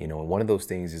 And one of those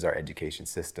things is our education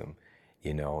system,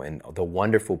 and the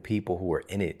wonderful people who are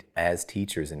in it as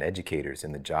teachers and educators,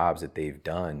 and the jobs that they've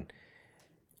done.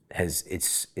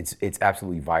 It's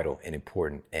absolutely vital and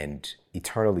important and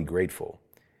eternally grateful.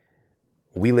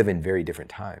 We live in very different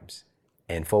times,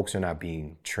 and folks are not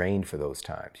being trained for those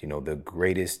times. The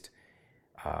greatest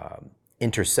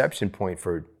interception point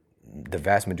for the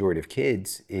vast majority of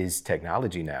kids is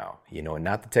technology now, and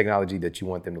not the technology that you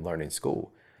want them to learn in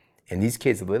school. And these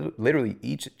kids, literally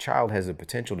each child has the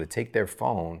potential to take their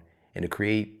phone and to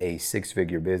create a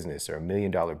 6-figure business or $1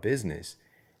 million business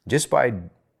just by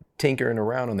tinkering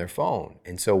around on their phone.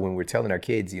 And so when we're telling our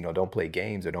kids, don't play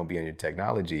games or don't be on your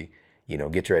technology,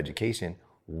 get your education,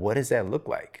 what does that look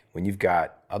like when you've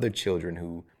got other children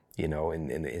who, in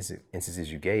the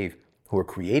instances you gave, who are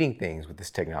creating things with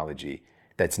this technology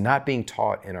that's not being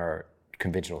taught in our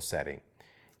conventional setting,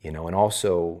 and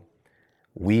also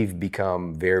we've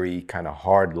become very kind of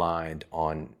hard-lined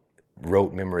on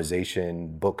rote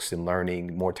memorization, books and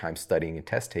learning, more time studying and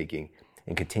test taking,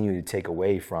 and continue to take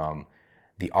away from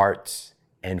the arts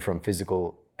and from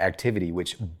physical activity,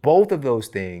 which both of those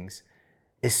things,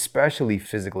 especially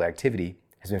physical activity,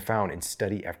 has been found in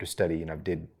study after study, and I've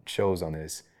did shows on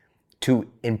this, to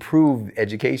improve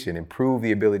education, improve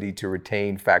the ability to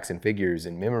retain facts and figures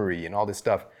and memory and all this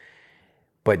stuff.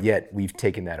 But yet we've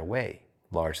taken that away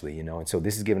largely, and so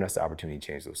this has given us the opportunity to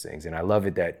change those things. And I love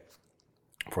it that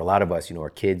for a lot of us, our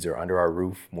kids are under our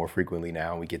roof more frequently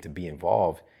now, and we get to be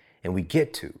involved. And we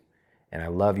get to. And I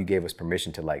love you gave us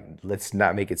permission to like, let's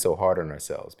not make it so hard on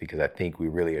ourselves, because I think we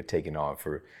really are taking on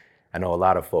for, I know a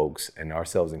lot of folks, and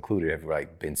ourselves included, have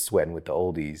like been sweating with the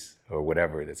oldies or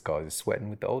whatever that's called, is sweating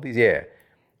with the oldies? Yeah.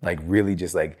 Like really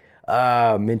just like,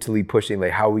 mentally pushing,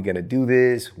 like, how are we gonna do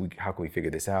this? How can we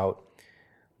figure this out?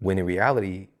 When in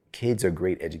reality, kids are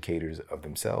great educators of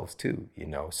themselves too, you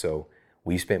know? So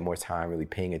we spent more time really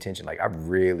paying attention. Like I've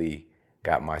really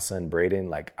got my son Braden,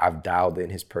 like I've dialed in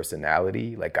his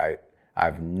personality. Like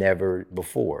I've never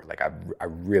before, like I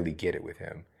really get it with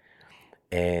him.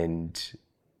 And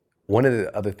one of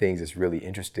the other things that's really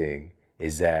interesting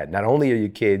is that not only are your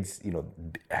kids, you know,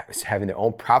 having their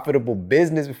own profitable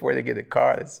business before they get a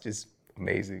car, that's just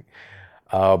amazing.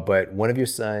 But one of your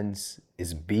sons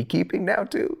is beekeeping now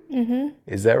too. Mm-hmm.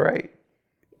 Is that right?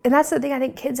 And that's the thing, I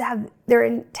think kids they're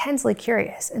intensely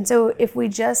curious. And so if we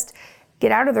just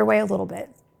get out of their way a little bit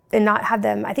and not have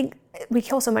them, I think we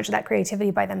kill so much of that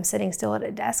creativity by them sitting still at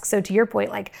a desk. So to your point,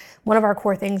 like one of our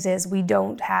core things is we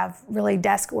don't have really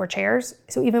desk or chairs.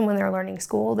 So even when they're learning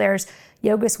school, there's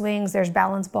yoga swings, there's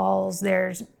balance balls,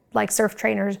 there's like surf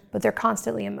trainers, but they're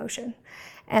constantly in motion.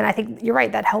 And I think you're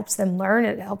right, that helps them learn.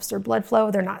 It helps their blood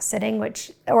flow. They're not sitting,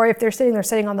 or if they're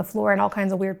sitting on the floor in all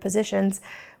kinds of weird positions,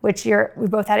 which we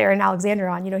both had Aaron Alexander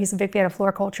on. You know, he's a big fan of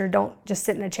floor culture. Don't just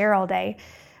sit in a chair all day.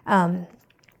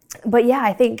 But yeah,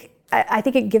 I think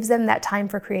it gives them that time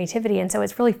for creativity. And so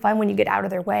it's really fun when you get out of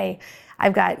their way.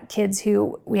 I've got kids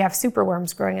we have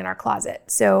superworms growing in our closet.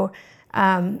 So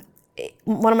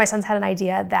one of my sons had an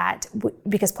idea that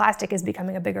because plastic is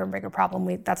becoming a bigger and bigger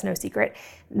problem, that's no secret,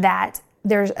 that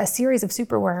there's a series of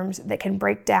superworms that can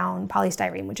break down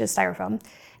polystyrene, which is styrofoam.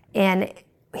 And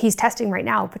he's testing right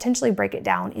now, potentially break it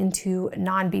down into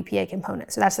non-BPA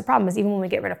components. So that's the problem, is even when we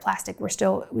get rid of plastic, we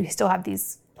still have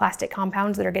these plastic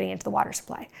compounds that are getting into the water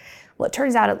supply. Well, it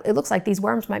turns out it looks like these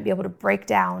worms might be able to break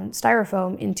down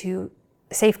styrofoam into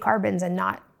safe carbons and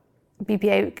not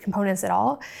BPA components at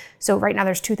all. So right now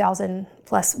there's 2,000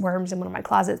 plus worms in one of my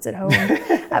closets at home.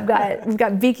 We've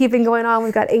got beekeeping going on.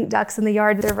 We've got 8 ducks in the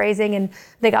yard that they're raising, and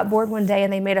they got bored one day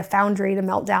and they made a foundry to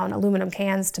melt down aluminum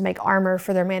cans to make armor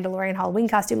for their Mandalorian Halloween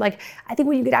costume. Like, I think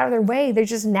when you get out of their way, they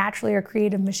just naturally are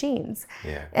creative machines.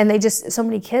 Yeah. And so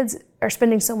many kids are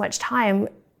spending so much time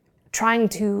trying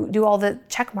to do all the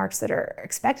check marks that are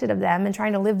expected of them and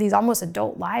trying to live these almost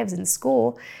adult lives in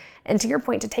school. And to your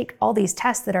point, to take all these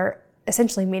tests that are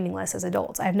essentially meaningless as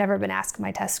adults. I've never been asked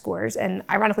my test scores. And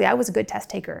ironically, I was a good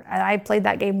test taker. I played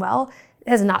that game well. It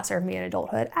has not served me in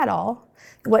adulthood at all.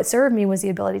 What served me was the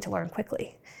ability to learn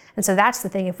quickly. And so that's the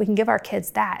thing. If we can give our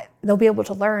kids that, they'll be able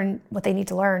to learn what they need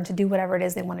to learn to do whatever it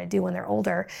is they want to do when they're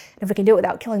older. And if we can do it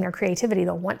without killing their creativity,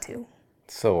 they'll want to.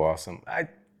 So awesome.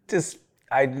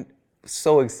 I'm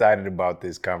so excited about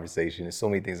this conversation. There's so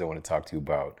many things I want to talk to you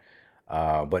about.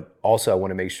 But also I want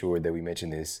to make sure that we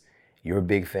mention this. You're a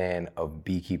big fan of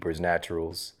Beekeepers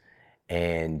Naturals,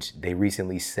 and they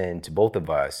recently sent both of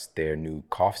us their new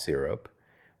cough syrup,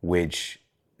 which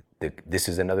this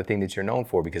is another thing that you're known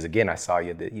for, because again, I saw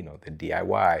you the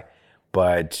DIY,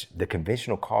 but the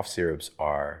conventional cough syrups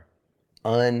are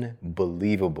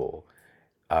unbelievable.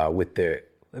 Let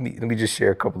me just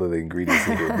share a couple of the ingredients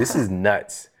in here. This is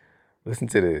nuts. Listen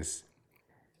to this.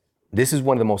 This is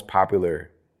one of the most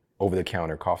popular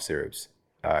over-the-counter cough syrups.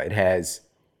 It has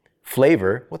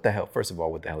flavor. What the hell? First of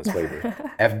all, what the hell is flavor?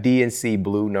 FD&C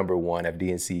blue number 1,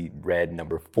 FD&C red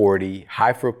number 40,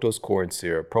 high fructose corn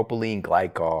syrup, propylene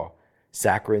glycol,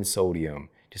 saccharin sodium,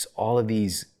 just all of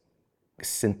these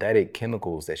synthetic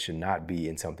chemicals that should not be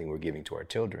in something we're giving to our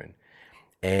children.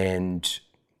 And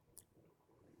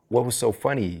what was so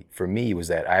funny for me was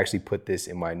that I actually put this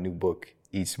in my new book,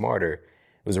 Eat Smarter. It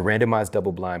was a randomized,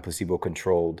 double-blind,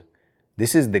 placebo-controlled.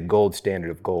 This is the gold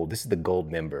standard of gold. This is the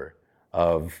gold member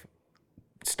of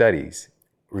studies.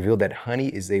 Revealed that honey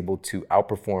is able to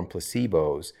outperform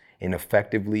placebos in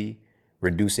effectively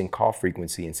reducing cough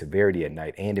frequency and severity at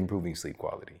night and improving sleep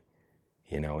quality.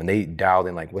 And they dialed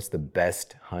in like, what's the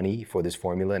best honey for this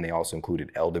formula? And they also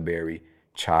included elderberry,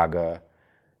 chaga,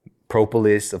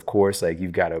 propolis, of course. Like,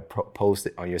 you've got to post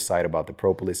it on your site about the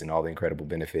propolis and all the incredible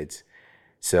benefits.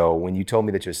 So when you told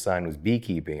me that your son was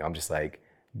beekeeping, I'm just like,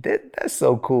 that's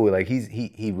so cool. Like,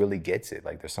 he really gets it.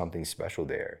 Like, there's something special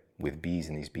there with bees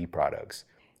and these bee products.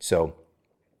 So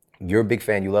you're a big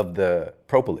fan. You love the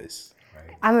propolis,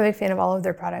 right? I'm a big fan of all of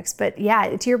their products. But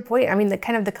yeah, to your point, I mean, the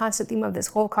constant theme of this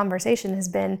whole conversation has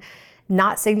been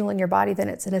not signaling your body that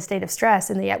it's in a state of stress.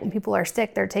 And yet when people are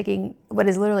sick, they're taking what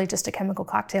is literally just a chemical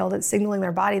cocktail that's signaling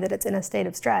their body that it's in a state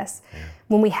of stress. Yeah.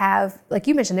 When we have, like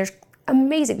you mentioned, there's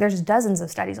amazing. There's dozens of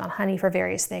studies on honey for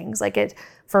various things, like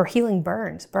for healing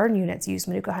burns. Burn units use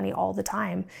Manuka honey all the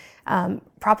time.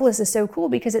 Propolis is so cool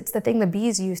because it's the thing the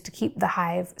bees use to keep the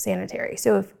hive sanitary.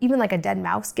 So if even like a dead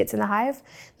mouse gets in the hive,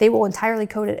 they will entirely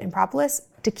coat it in propolis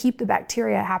to keep the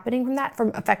bacteria happening from that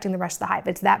from affecting the rest of the hive.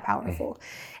 It's that powerful.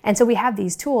 And so we have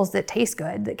these tools that taste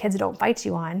good, that kids don't fight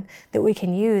you on, that we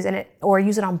can use or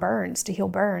use it on burns to heal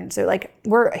burns. So like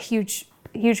we're a huge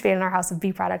fan in our house of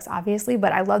bee products, obviously,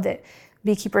 but I love that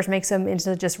beekeepers make them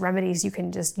into just remedies you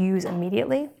can just use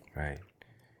immediately. Right.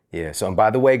 Yeah. So, and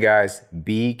by the way, guys,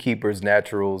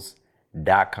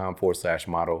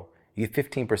 beekeepersnaturals.com/model. You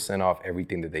get 15% off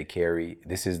everything that they carry.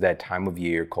 This is that time of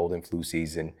year, cold and flu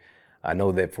season. I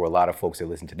know that for a lot of folks that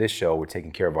listen to this show, we're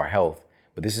taking care of our health,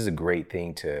 but this is a great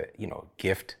thing to,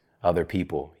 gift other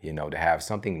people, to have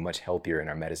something much healthier in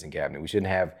our medicine cabinet. We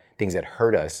shouldn't have things that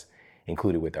hurt us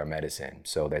included with our medicine.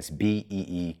 So that's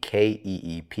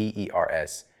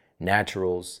BEEKEEPERS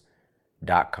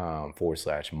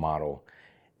naturals.com/model.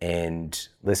 And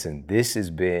listen, this has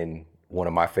been one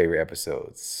of my favorite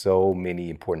episodes. So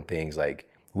many important things. Like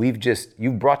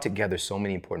you brought together so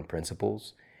many important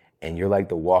principles, and you're like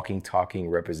the walking, talking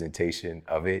representation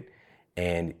of it.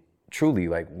 And truly,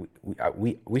 like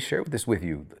we shared this with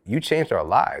you. You changed our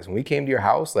lives. When we came to your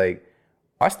house, like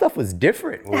our stuff was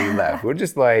different when we left. We're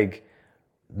just like,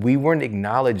 we weren't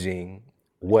acknowledging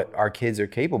what our kids are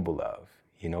capable of,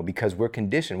 because we're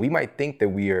conditioned. We might think that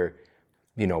we are,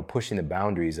 pushing the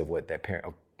boundaries of what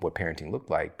parenting looked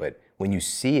like, but when you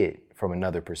see it from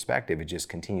another perspective, it just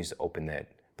continues to open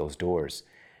those doors.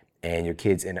 And your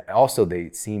kids, and also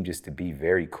they seem just to be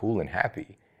very cool and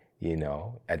happy,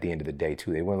 at the end of the day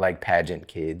too. They weren't like pageant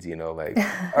kids, like,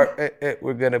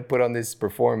 we're gonna put on this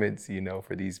performance,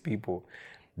 for these people.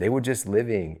 They were just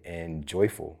living and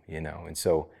joyful, and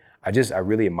so I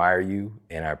really admire you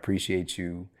and I appreciate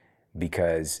you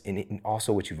because, and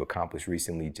also what you've accomplished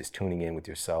recently, just tuning in with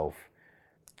yourself.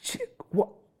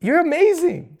 You're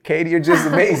amazing, Katie, you're just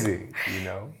amazing,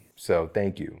 So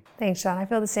thank you. Thanks, Sean. I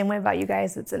feel the same way about you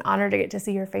guys. It's an honor to get to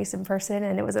see your face in person,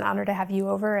 and it was an honor to have you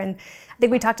over. And I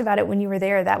think we talked about it when you were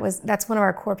there. That's one of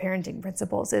our core parenting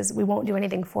principles is we won't do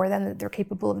anything for them that they're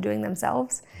capable of doing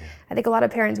themselves. Yeah. I think a lot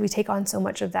of parents, we take on so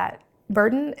much of that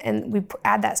burden and we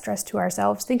add that stress to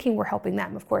ourselves, thinking we're helping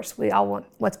them. Of course, we all want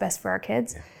what's best for our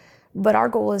kids. Yeah. But our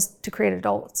goal is to create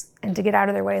adults and to get out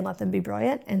of their way and let them be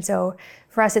brilliant. And so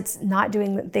for us, it's not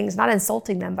doing things, not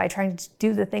insulting them by trying to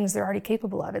do the things they're already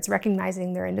capable of. It's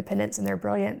recognizing their independence and their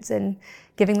brilliance and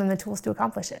giving them the tools to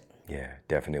accomplish it. Yeah,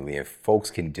 definitely. If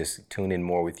folks can just tune in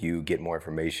more with you, get more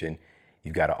information,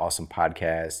 you've got an awesome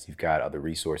podcast, you've got other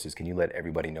resources. Can you let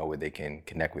everybody know where they can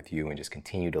connect with you and just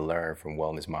continue to learn from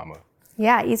Wellness Mama?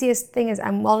 Yeah, easiest thing is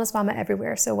I'm Wellness Mama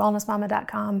everywhere. So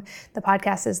wellnessmama.com. The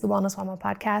podcast is the Wellness Mama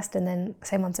Podcast, and then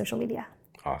same on social media.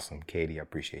 Awesome. Katie, I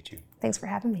appreciate you. Thanks for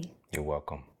having me. You're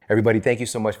welcome. Everybody, thank you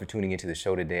so much for tuning into the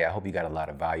show today. I hope you got a lot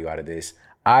of value out of this.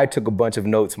 I took a bunch of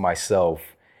notes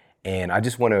myself, and I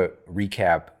just want to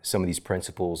recap some of these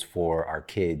principles for our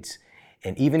kids.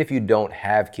 And even if you don't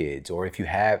have kids, or if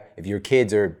your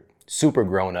kids are super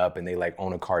grown up and they like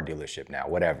own a car dealership now,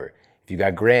 whatever. If you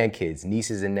got grandkids,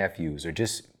 nieces and nephews, or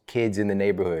just kids in the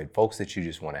neighborhood, folks that you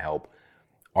just want to help,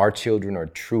 our children are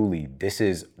truly, this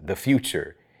is the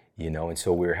future, and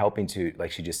so we're helping to,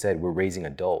 like she just said, we're raising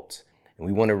adults, and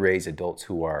we want to raise adults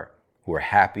who are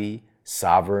happy,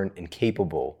 sovereign, and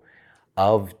capable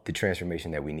of the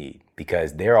transformation that we need,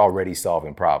 because they're already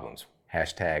solving problems.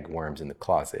 #worms in the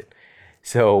closet.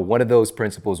 So one of those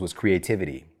principles was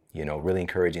creativity, really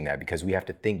encouraging that, because we have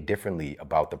to think differently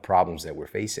about the problems that we're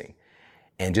facing.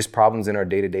 And just problems in our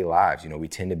day-to-day lives. We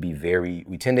tend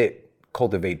to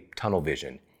cultivate tunnel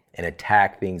vision and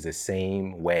attack things the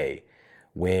same way.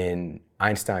 When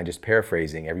Einstein, just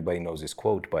paraphrasing, everybody knows this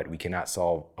quote, but we cannot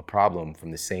solve a problem from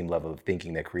the same level of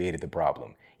thinking that created the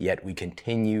problem. Yet we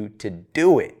continue to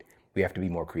do it. We have to be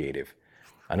more creative.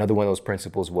 Another one of those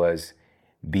principles was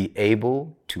be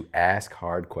able to ask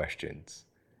hard questions.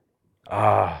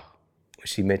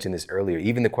 She mentioned this earlier.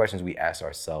 Even the questions we ask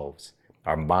ourselves,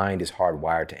 our mind is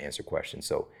hardwired to answer questions.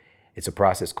 So it's a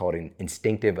process called an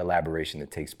instinctive elaboration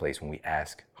that takes place when we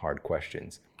ask hard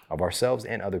questions of ourselves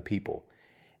and other people.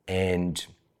 And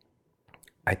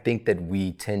I think that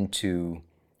we tend to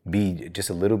be just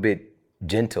a little bit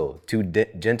gentle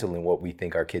in what we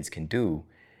think our kids can do,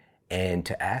 and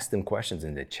to ask them questions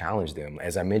and to challenge them.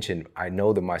 As I mentioned, I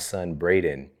know that my son,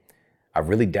 Braden, I've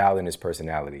really dialed in his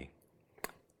personality.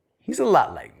 He's a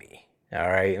lot like me, all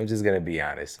right? I'm just gonna be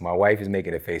honest. My wife is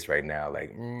making a face right now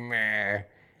like, meh.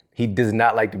 He does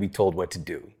not like to be told what to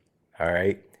do, all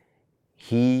right?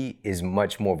 he is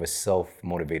much more of a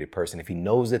self-motivated person. If he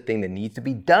knows the thing that needs to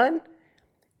be done,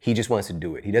 he just wants to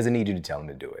do it. He doesn't need you to tell him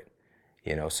to do it.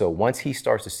 So once he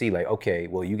starts to see like, okay,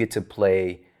 well, you get to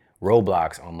play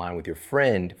Roblox online with your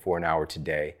friend for an hour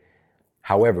today.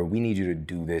 However, we need you to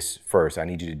do this first. I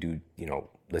need you to do,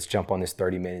 let's jump on this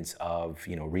 30 minutes of,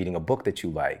 reading a book that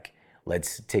you like.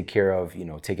 Let's take care of,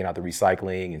 taking out the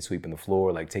recycling and sweeping the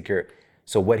floor, take care.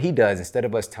 So what he does, instead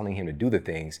of us telling him to do the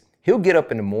things, he'll get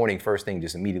up in the morning, first thing,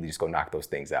 just immediately just go knock those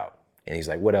things out. And he's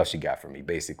like, what else you got for me?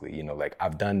 Basically,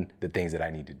 I've done the things that I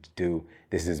needed to do.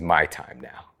 This is my time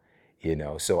now,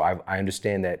 So I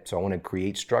understand that. So I want to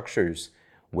create structures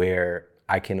where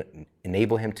I can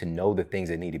enable him to know the things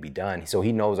that need to be done. So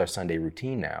he knows our Sunday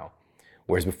routine now.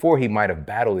 Whereas before he might have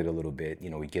battled it a little bit.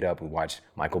 We get up, we watch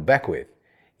Michael Beckwith,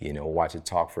 watch a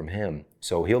talk from him.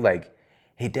 So he'll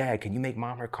hey, Dad, can you make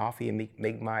Mom her coffee and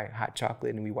make my hot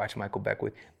chocolate? And we watch Michael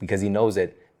Beckwith, because he knows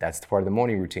that that's the part of the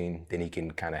morning routine. Then he can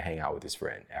kind of hang out with his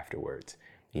friend afterwards,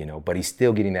 but he's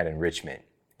still getting that enrichment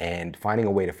and finding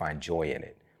a way to find joy in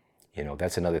it.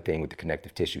 That's another thing with the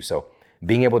connective tissue. So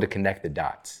being able to connect the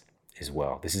dots as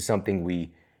well. This is something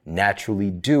we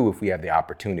naturally do if we have the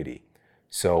opportunity.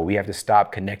 So we have to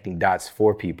stop connecting dots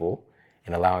for people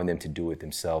and allowing them to do it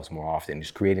themselves more often,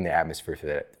 just creating the atmosphere for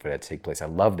that to take place. I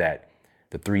love that.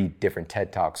 The 3 different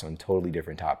TED Talks on totally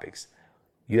different topics.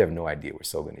 You have no idea we're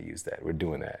so going to use that. We're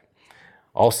doing that.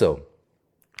 Also,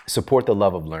 support the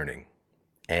love of learning.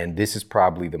 And this is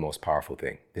probably the most powerful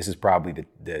thing. This is probably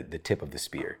the tip of the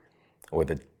spear, or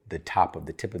the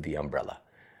tip of the umbrella.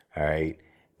 All right.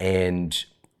 And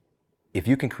if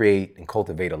you can create and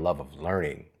cultivate a love of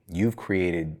learning, you've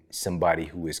created somebody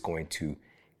who is going to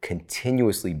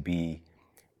continuously be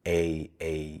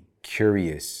a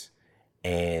curious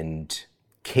and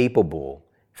capable,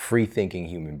 free-thinking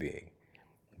human being.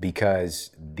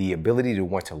 Because the ability to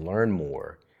want to learn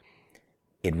more,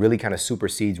 it really kind of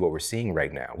supersedes what we're seeing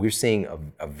right now. We're seeing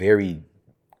a very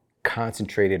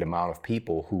concentrated amount of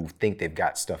people who think they've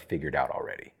got stuff figured out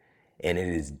already. And it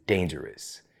is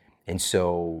dangerous. And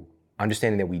so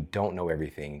understanding that we don't know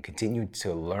everything and continue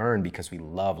to learn because we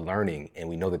love learning and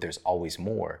we know that there's always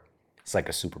more, it's like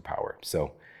a superpower.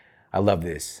 So I love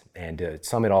this. And to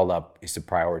sum it all up is to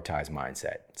prioritize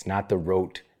mindset. It's not the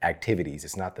rote activities.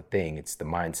 It's not the thing. It's the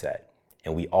mindset.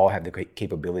 And we all have the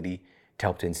capability to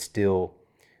help to instill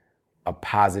a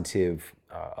positive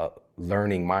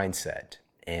learning mindset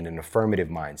and an affirmative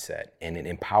mindset and an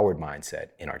empowered mindset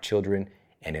in our children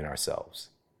and in ourselves.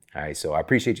 All right. So I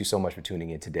appreciate you so much for tuning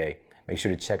in today. Make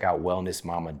sure to check out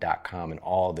wellnessmama.com and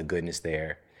all the goodness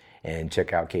there, and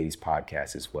check out Katie's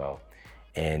podcast as well.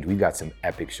 And we've got some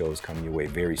epic shows coming your way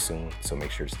very soon, so make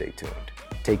sure to stay tuned.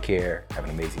 Take care, have an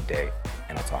amazing day,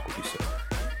 and I'll talk with you soon.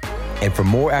 And for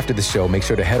more after the show, make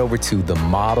sure to head over to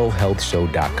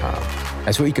themodelhealthshow.com.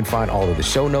 That's where you can find all of the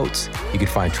show notes. You can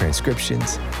find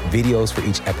transcriptions, videos for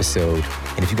each episode.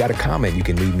 And if you got a comment, you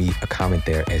can leave me a comment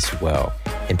there as well.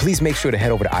 And please make sure to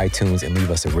head over to iTunes and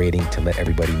leave us a rating to let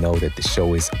everybody know that the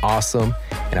show is awesome.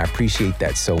 And I appreciate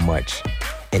that so much.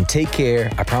 And take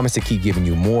care. I promise to keep giving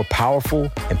you more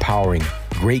powerful, empowering,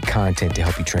 great content to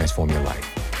help you transform your life.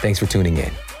 Thanks for tuning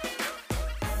in.